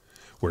dude,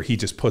 where he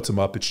just puts them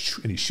up and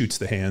he shoots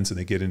the hands and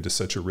they get into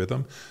such a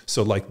rhythm.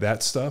 So like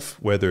that stuff,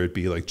 whether it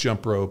be like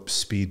jump rope,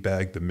 speed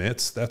bag, the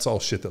mitts, that's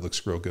all shit that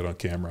looks real good on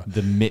camera.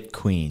 The mitt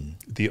queen.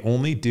 The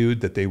only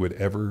dude that they would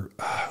ever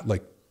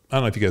like, I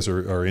don't know if you guys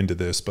are into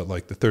this, but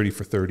like the 30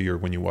 for 30, or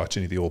when you watch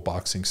any of the old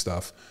boxing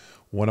stuff,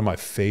 one of my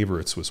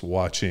favorites was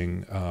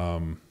watching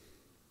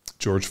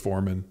George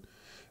Foreman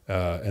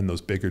and those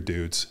bigger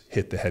dudes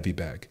hit the heavy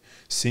bag.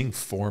 Seeing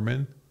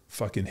Foreman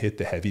fucking hit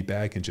the heavy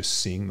bag and just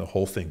seeing the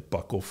whole thing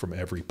buckle from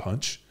every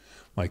punch,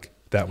 like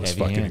that was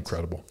heavy fucking hands.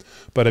 Incredible.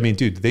 But I mean,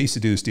 dude, they used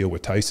to do this deal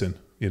with Tyson,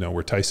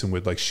 where Tyson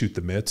would like shoot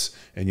the mitts,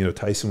 and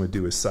Tyson would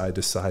do his side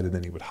to side, and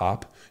then he would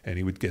hop and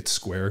he would get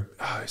square.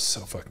 It's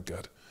so fucking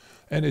good.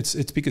 And it's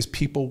because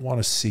people want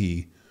to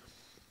see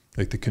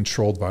like the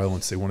controlled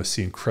violence. They want to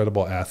see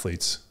incredible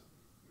athletes.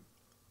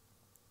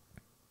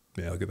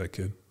 Yeah, look at that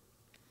kid.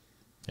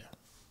 Yeah,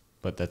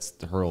 but that's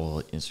her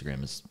whole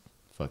Instagram is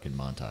fucking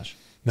montage.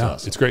 No,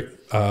 awesome. It's great.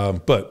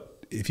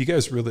 But if you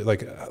guys really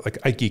like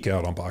I geek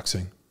out on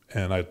boxing,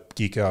 and I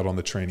geek out on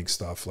the training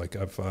stuff. Like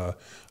I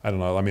don't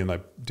know. I mean,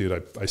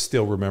 dude, I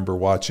still remember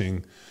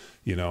watching,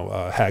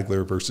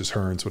 Hagler versus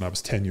Hearns when I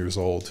was 10 years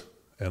old.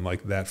 And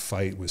like that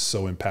fight was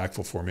so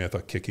impactful for me. I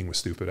thought kicking was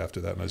stupid after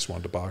that, and I just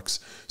wanted to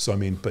box. So I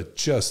mean, but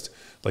just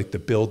like the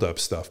build-up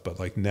stuff. But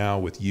like now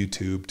with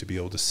YouTube, to be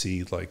able to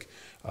see like,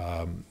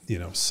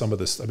 some of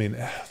this. I mean,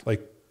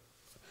 like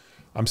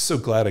I'm so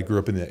glad I grew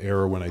up in the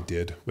era when I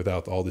did,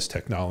 without all this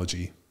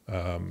technology.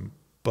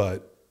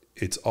 But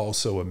it's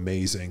also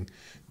amazing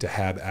to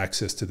have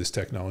access to this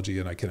technology.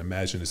 And I can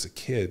imagine as a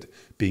kid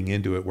being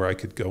into it, where I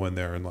could go in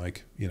there and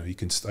like, I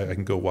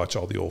can go watch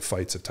all the old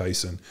fights of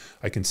Tyson.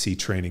 I can see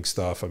training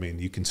stuff. I mean,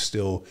 you can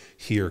still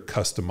hear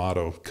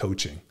Customato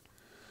coaching.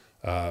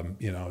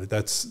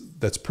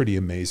 That's pretty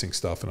amazing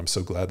stuff. And I'm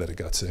so glad that it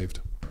got saved.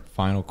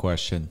 Final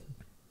question.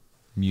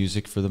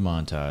 Music for the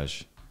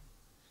montage.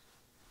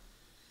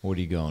 What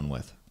are you going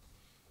with?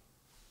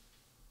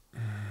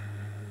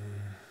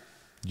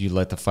 Do you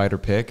let the fighter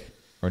pick?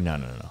 Or no.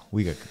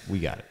 We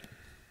got it.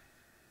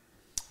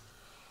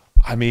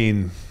 I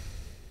mean,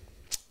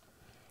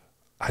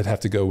 I'd have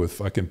to go with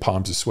fucking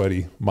Palms Are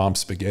Sweaty, Mom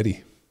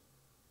Spaghetti.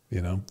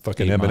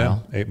 Fucking 8 Eminem,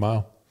 Mile. 8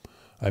 Mile.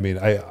 I mean,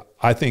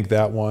 I think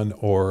that one,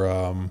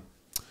 or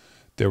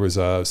there was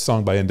a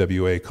song by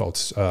NWA called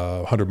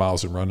 100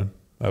 Miles and Running.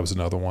 That was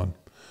another one.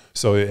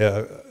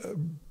 So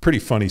pretty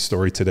funny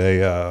story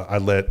today. I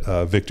let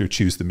Victor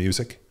choose the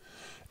music,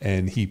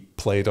 and he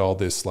played all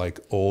this like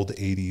old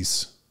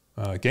 80s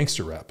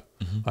gangster rap.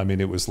 Mm-hmm. I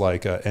mean, it was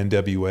like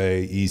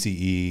NWA,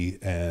 Eazy-E,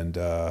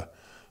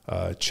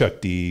 and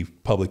Chuck D,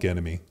 Public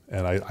Enemy.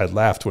 And I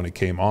laughed when it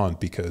came on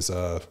because,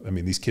 I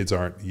mean, these kids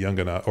aren't young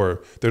enough,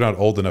 or they're not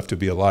old enough to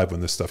be alive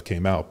when this stuff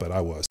came out, but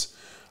I was.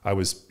 I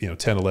was,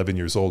 10, 11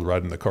 years old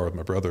riding in the car with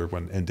my brother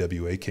when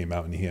NWA came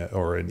out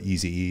or an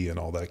Eazy-E and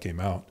all that came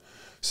out.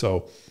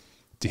 So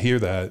to hear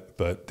that,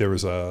 but there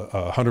was a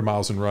 100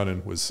 Miles and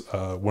Running was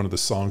one of the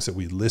songs that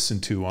we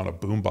listened to on a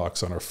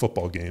boombox on our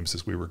football games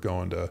as we were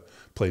going to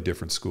play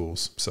different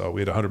schools. So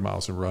we had 100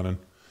 Miles and Running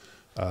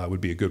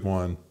would be a good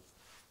one.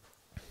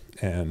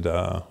 And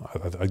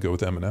I'd go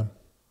with Eminem.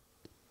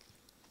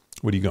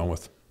 What are you going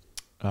with?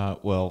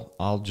 Well,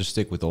 I'll just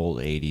stick with old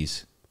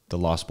 80s. The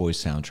Lost Boys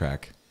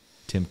soundtrack.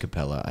 Tim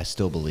Capella, I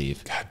Still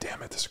Believe. God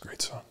damn it, that's a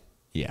great song.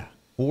 Yeah.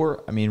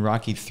 Or,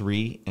 Rocky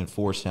 3 and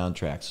 4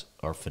 soundtracks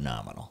are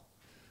phenomenal.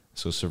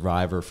 So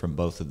Survivor from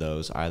both of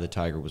those. Eye of the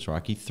Tiger was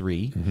Rocky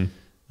 3.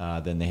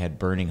 Mm-hmm. Then they had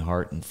Burning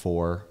Heart in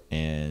 4.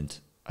 And,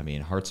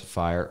 Hearts of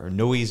Fire or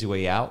No Easy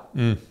Way Out.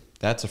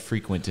 That's a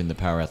frequent in the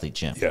Power Athlete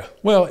Gym. Yeah.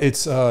 Well,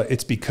 it's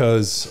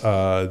because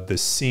the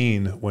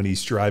scene when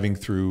he's driving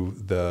through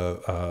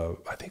the,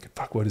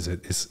 what is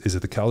it? Is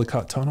it the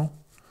Caldecott Tunnel?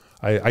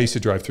 I used to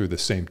drive through the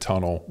same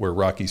tunnel where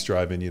Rocky's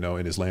driving,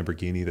 in his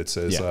Lamborghini that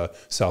says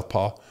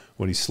Southpaw.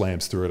 When he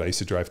slams through it, I used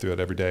to drive through it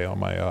every day on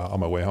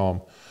my way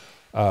home.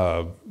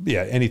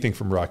 Anything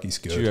from Rocky's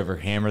good. Did you ever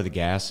hammer the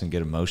gas and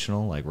get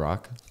emotional like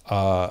Rock?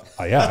 I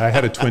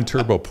had a twin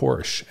turbo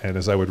Porsche, and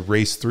as I would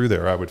race through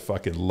there, I would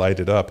fucking light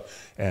it up,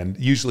 and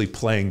usually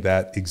playing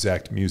that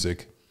exact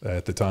music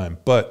at the time.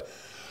 But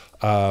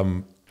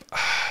it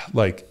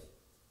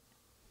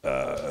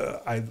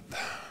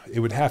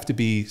would have to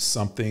be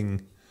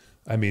something.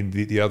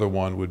 The other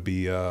one would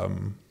be.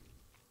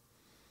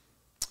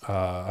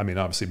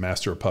 Obviously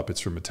Master of Puppets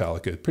from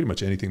Metallica, pretty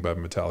much anything by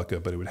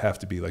Metallica, but it would have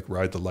to be like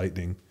Ride the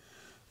Lightning,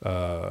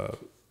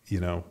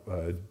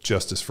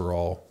 Justice for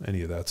All,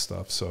 any of that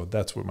stuff. So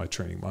that's what my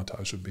training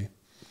montage would be.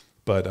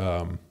 But,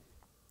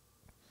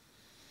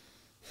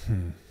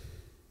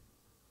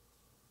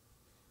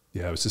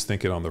 yeah, I was just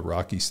thinking on the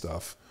Rocky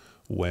stuff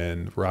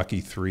when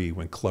Rocky 3,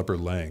 when Clubber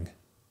Lang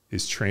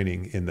is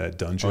training in that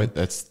dungeon. Oh,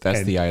 that's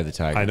the Eye of the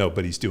Tiger. I know,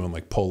 but he's doing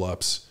like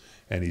pull-ups.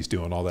 And he's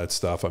doing all that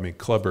stuff.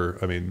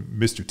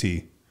 Mr.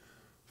 T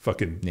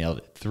fucking nailed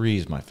it. 3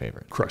 is my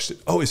favorite. Crushed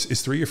it. Oh, is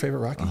 3 your favorite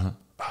Rocky?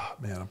 Oh,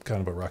 man, I'm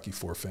kind of a Rocky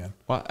 4 fan.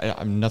 Well,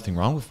 I'm nothing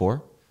wrong with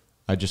 4.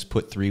 I just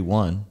put 3,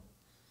 1,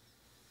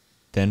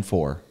 then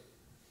 4,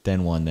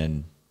 then 1,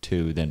 then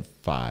 2, then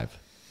 5.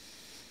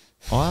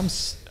 Oh,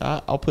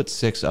 I'll put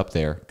 6 up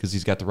there because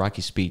he's got the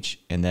Rocky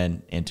speech and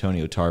then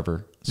Antonio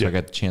Tarver. So I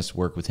got the chance to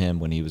work with him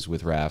when he was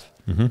with Raph,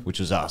 which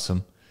was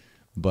awesome.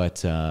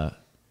 But,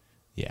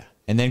 yeah.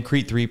 And then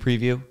Creed 3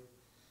 preview.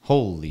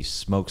 Holy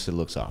smokes, it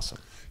looks awesome.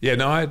 Yeah,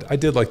 no, I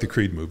did like the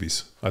Creed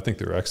movies. I think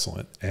they're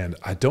excellent, and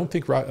I don't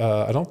think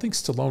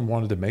Stallone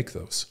wanted to make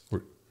those. He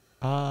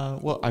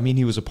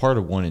was a part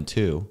of 1 and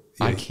 2.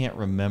 Yeah. I can't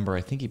remember.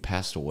 I think he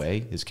passed away.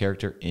 His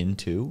character in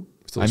 2.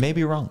 I may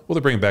be wrong. Well,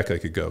 they're bringing back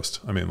like a ghost.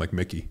 like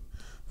Mickey.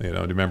 Do you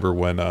remember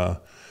when?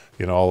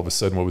 All of a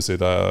sudden, what was it?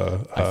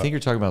 I think you're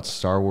talking about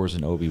Star Wars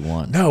and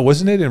Obi-Wan. No,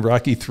 wasn't it in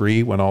Rocky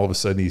 3 when all of a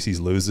sudden he's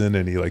losing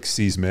and he like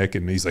sees Mick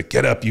and he's like,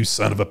 "Get up, you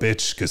son of a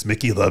bitch, because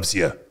Mickey loves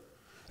you."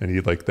 And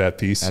he like that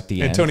piece. At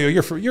the Antonio,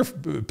 you're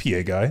a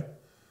PA guy.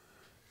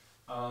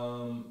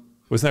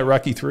 Wasn't that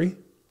Rocky 3?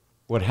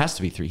 Well, it has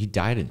to be 3. He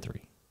died in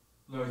 3.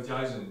 No, he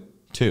dies in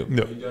 2.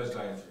 No, he does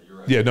die in 3. You're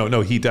right. Yeah, no,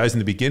 he dies in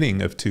the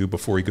beginning of 2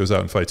 before he goes out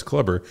and fights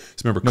Clubber.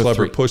 So remember,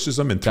 Clubber 3. pushes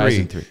him in Dies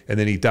 3, in 3, and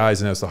then he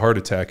dies and has the heart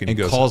attack, and he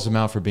goes, calls him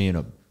out for being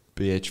a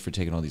bitch for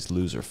taking all these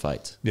loser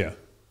fights. Yeah,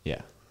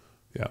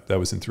 that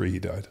was in 3. He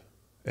died,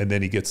 and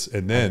then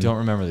I don't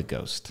remember the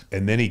ghost.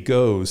 And then he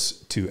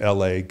goes to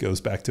L.A.,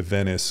 goes back to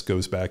Venice,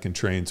 goes back and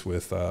trains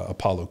with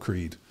Apollo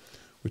Creed,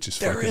 which is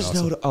fucking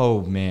awesome.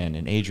 Oh man,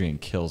 and Adrian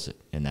kills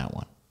it in that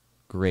one.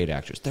 Great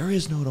actress. There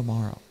is no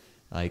tomorrow.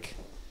 Like,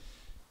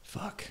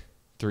 fuck.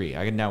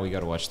 3. Now we got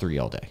to watch 3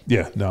 all day.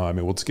 Yeah, no,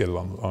 we'll just get it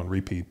on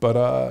repeat.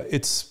 But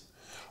it's,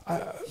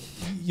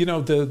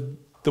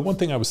 the one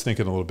thing I was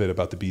thinking a little bit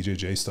about the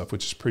BJJ stuff,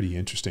 which is pretty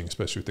interesting,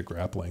 especially with the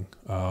grappling.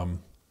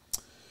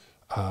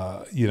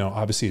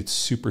 Obviously it's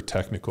super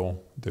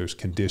technical. There's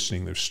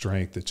conditioning, there's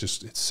strength.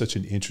 It's such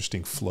an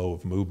interesting flow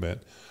of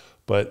movement.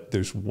 But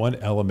there's one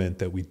element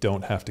that we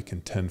don't have to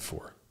contend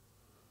for,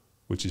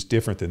 which is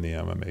different than the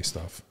MMA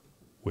stuff,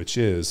 which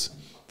is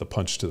the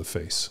punch to the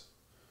face,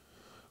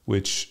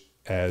 which,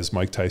 as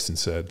Mike Tyson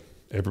said,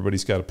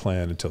 everybody's got a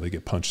plan until they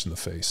get punched in the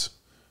face,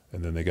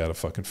 and then they got to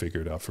fucking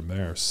figure it out from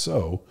there.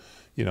 So,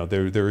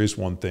 there is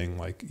one thing,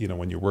 like,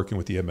 when you're working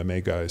with the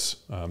MMA guys,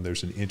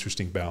 there's an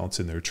interesting balance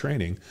in their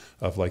training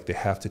of like they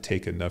have to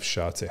take enough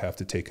shots, they have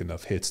to take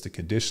enough hits to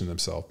condition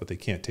themselves, but they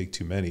can't take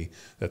too many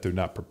that they're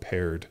not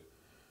prepared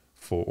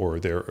for, or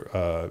they're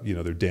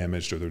they're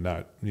damaged, or they're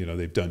not,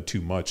 they've done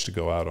too much to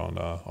go out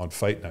on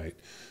fight night.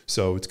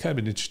 So it's kind of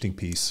an interesting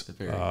piece,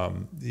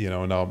 and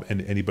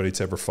anybody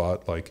that's ever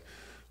fought, like,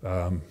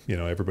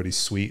 everybody's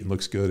sweet and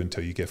looks good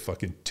until you get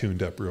fucking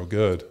tuned up real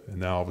good, and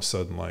now all of a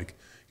sudden, like,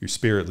 your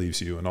spirit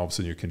leaves you, and all of a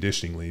sudden your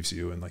conditioning leaves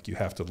you, and like you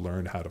have to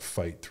learn how to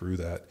fight through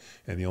that.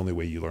 And the only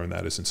way you learn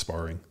that is in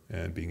sparring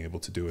and being able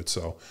to do it.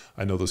 So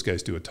I know those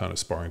guys do a ton of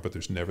sparring, but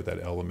there's never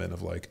that element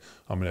of like,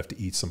 I'm gonna have to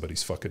eat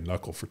somebody's fucking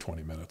knuckle for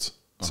 20 minutes.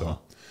 So,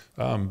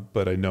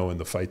 but I know in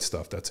the fight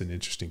stuff, that's an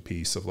interesting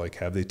piece of like,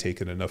 have they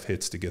taken enough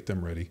hits to get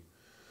them ready,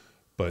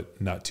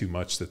 but not too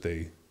much that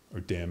they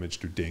are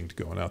damaged or dinged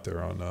going out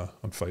there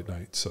on fight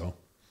night. So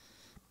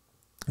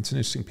it's an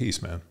interesting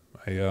piece, man.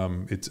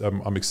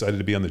 I'm excited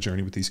to be on the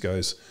journey with these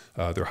guys.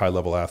 They're high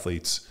level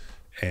athletes,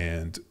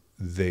 and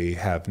they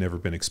have never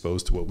been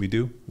exposed to what we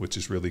do, which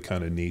is really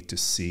kind of neat to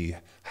see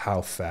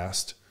how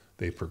fast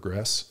they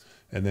progress,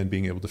 and then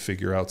being able to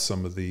figure out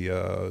some of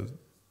the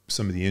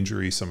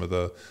injury, some of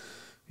the,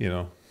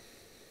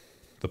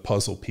 the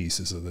puzzle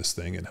pieces of this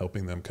thing, and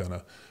helping them kind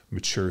of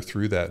mature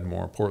through that, and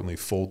more importantly,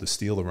 fold the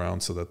steel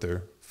around so that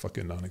they're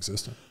fucking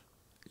non-existent.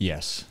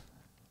 Yes.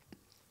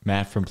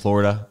 Matt from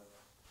Florida,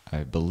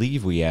 I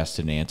believe we asked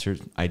and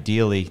answered.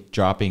 Ideally,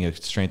 dropping a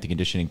strength and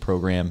conditioning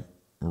program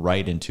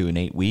right into an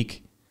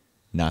 8-week,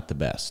 not the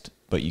best,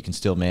 but you can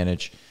still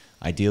manage.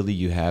 Ideally,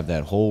 you have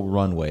that whole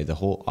runway, the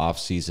whole off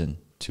season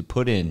to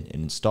put in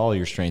and install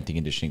your strength and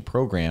conditioning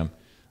program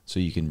so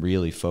you can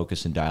really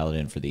focus and dial it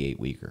in for the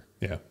 8-weeker.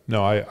 Yeah.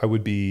 No, I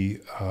would be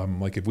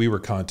like, if we were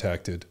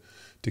contacted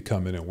to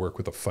come in and work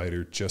with a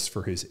fighter just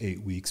for his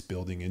 8 weeks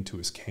building into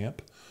his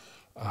camp,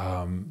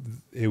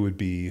 it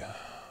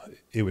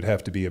would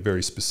have to be a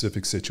very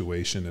specific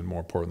situation, and more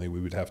importantly, we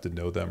would have to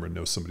know them or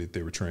know somebody that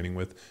they were training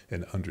with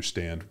and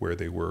understand where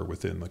they were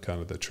within the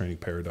kind of the training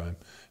paradigm,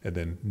 and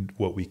then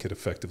what we could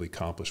effectively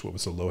accomplish. What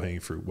was the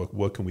low-hanging fruit?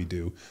 What can we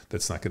do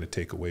that's not going to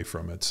take away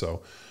from it?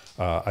 So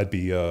I'd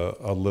be a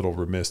little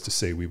remiss to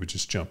say we would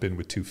just jump in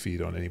with 2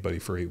 feet on anybody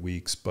for 8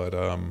 weeks, but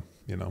who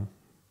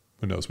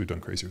knows? We've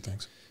done crazier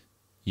things.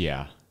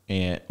 Yeah.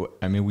 And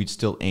I mean, we'd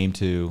still aim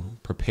to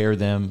prepare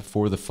them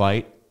for the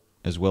fight,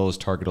 as well as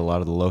target a lot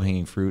of the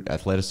low-hanging fruit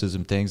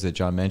athleticism things that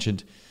John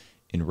mentioned.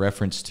 In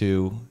reference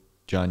to,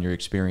 John, your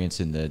experience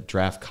in the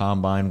draft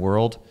combine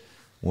world,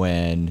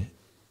 when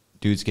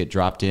dudes get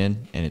dropped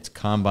in and it's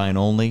combine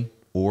only,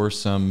 or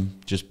some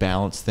just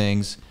balance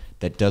things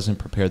that doesn't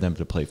prepare them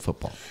to play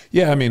football.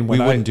 Yeah, I mean, we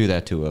wouldn't do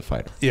that to a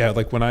fighter. Yeah,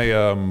 like when I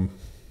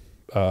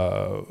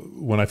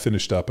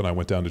finished up and I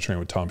went down to train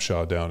with Tom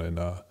Shaw down in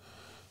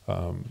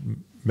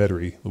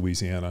Metairie,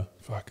 Louisiana,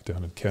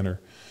 down in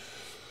Kenner.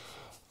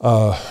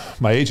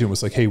 My agent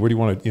was like, hey, where do you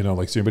want to,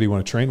 is there anybody you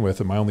want to train with?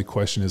 And my only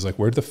question is like,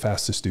 where do the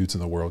fastest dudes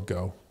in the world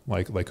go?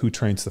 Like who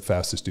trains the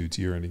fastest dudes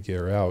year in and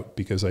year out?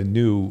 Because I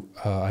knew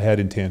I had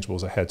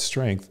intangibles, I had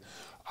strength.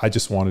 I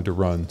just wanted to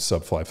run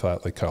sub-fly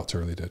flat like Kyle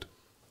Turley did.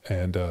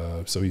 And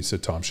so he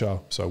said Tom Shaw.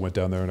 So I went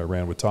down there and I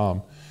ran with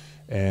Tom.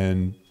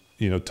 And,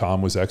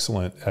 Tom was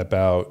excellent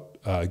about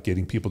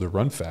getting people to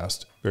run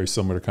fast. Very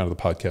similar to kind of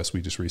the podcast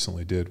we just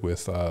recently did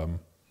with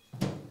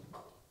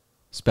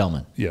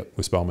Spellman. Yeah,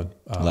 with Spellman.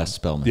 Les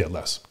Spellman. Yeah,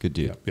 Les. Good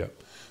dude. Yeah.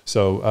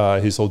 So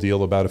his whole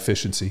deal about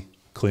efficiency,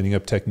 cleaning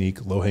up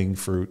technique, low-hanging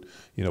fruit,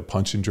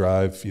 punch and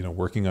drive,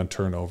 working on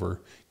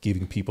turnover,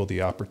 giving people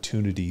the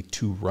opportunity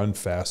to run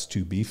fast,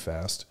 to be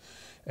fast.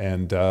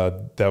 And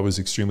that was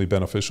extremely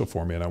beneficial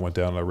for me. And I went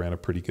down and I ran a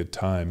pretty good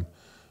time.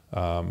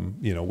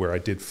 Where I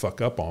did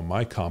fuck up on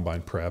my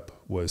combine prep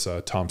was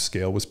Tom's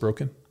scale was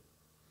broken.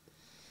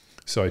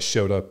 So I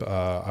showed up,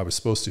 I was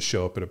supposed to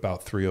show up at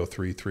about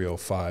 303,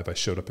 305. I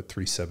showed up at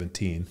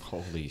 317.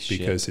 Holy shit.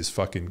 Because his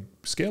fucking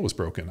scale was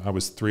broken. I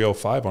was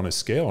 305 on his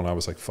scale, and I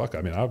was like, fuck.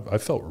 I mean, I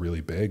felt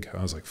really big.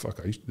 I was like, fuck,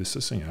 is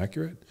this thing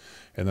accurate?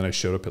 And then I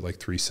showed up at like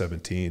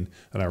 317.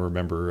 And I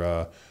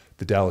remember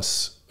the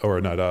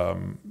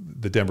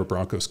Denver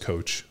Broncos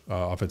coach,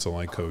 offensive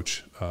line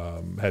coach,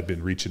 had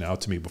been reaching out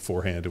to me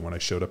beforehand. And when I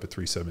showed up at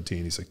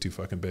 317, he's like, too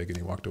fucking big, and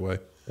he walked away.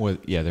 Well,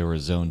 yeah, they were a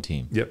zone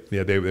team. Yep.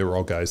 Yeah, they were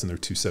all guys in their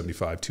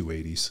 275,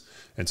 280s.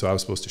 And so I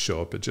was supposed to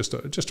show up at just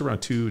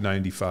around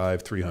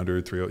 295,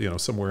 300, 30,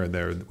 somewhere in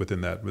there within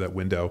that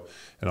window.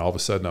 And all of a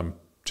sudden, I'm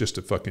just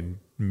a fucking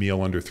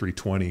meal under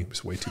 320. It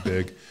was way too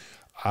big.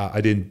 I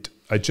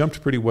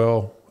jumped pretty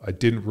well. I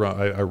didn't run.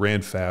 I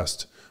ran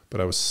fast, but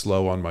I was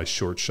slow on my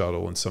short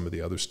shuttle and some of the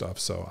other stuff.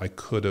 So I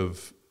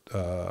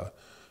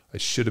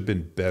should have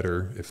been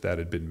better if that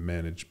had been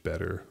managed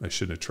better. I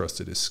shouldn't have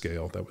trusted his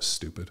scale. That was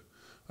stupid.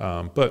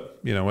 But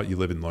you know what? You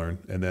live and learn.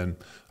 And then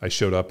I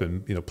showed up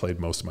and, played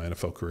most of my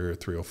NFL career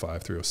at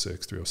 305,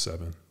 306,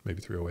 307,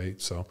 maybe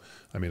 308. So,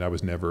 I mean, I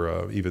was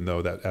never, even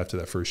though that after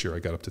that first year, I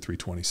got up to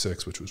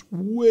 326, which was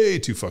way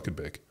too fucking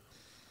big.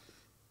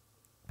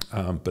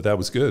 But that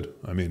was good.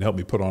 I mean, it helped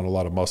me put on a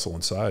lot of muscle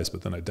and size,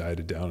 but then I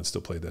dieted down and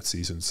still played that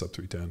season sub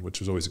 310, which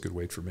was always a good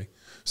weight for me.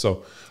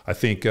 So I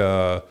think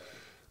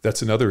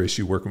that's another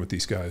issue working with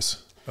these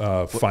guys.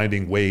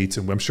 Finding weights,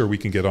 and I'm sure we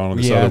can get on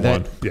this other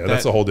one. Yeah,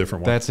 that's a whole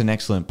different one. That's an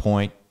excellent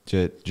point.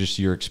 Just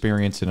your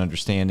experience and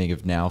understanding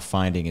of now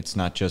finding it's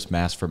not just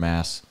mass for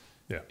mass.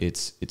 Yeah,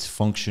 it's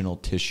functional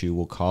tissue,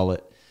 we'll call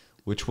it,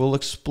 which we'll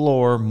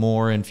explore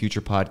more in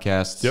future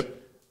podcasts. Yep.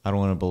 I don't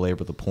want to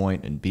belabor the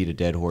point and beat a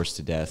dead horse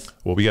to death.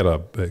 Well, we got to,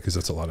 because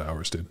that's a lot of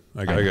hours, dude.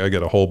 I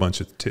got a whole bunch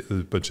of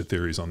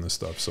theories on this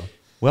stuff. So,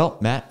 well,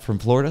 Matt from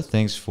Florida,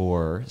 thanks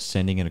for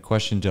sending in a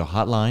question to a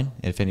hotline.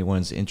 If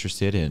anyone's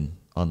interested in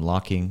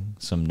unlocking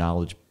some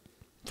knowledge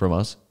from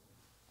us,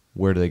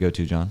 where do they go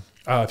to, John?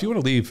 If you want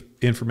to leave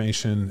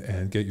information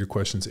and get your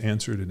questions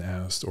answered and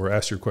asked, or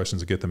ask your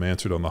questions and get them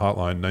answered on the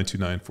hotline,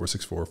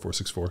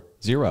 929-464-464.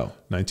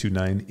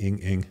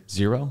 929-ING-ING.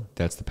 0.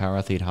 That's the Power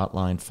Athlete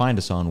Hotline. Find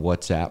us on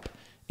WhatsApp.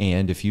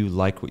 And if you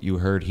like what you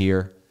heard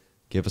here,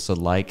 give us a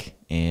like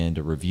and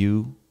a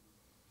review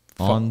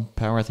on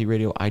Power Athlete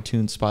Radio,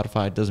 iTunes,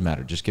 Spotify. It doesn't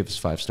matter. Just give us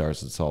 5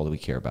 stars. That's all that we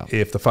care about.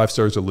 If the 5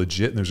 stars are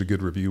legit and there's a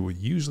good review, we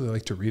usually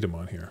like to read them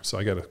on here. So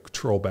I got to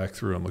troll back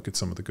through and look at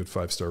some of the good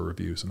 5-star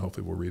reviews, and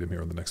hopefully we'll read them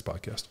here on the next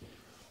podcast.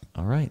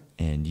 All right.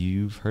 And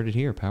you've heard it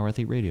here, Power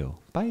Athlete Radio.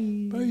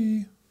 Bye.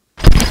 Bye.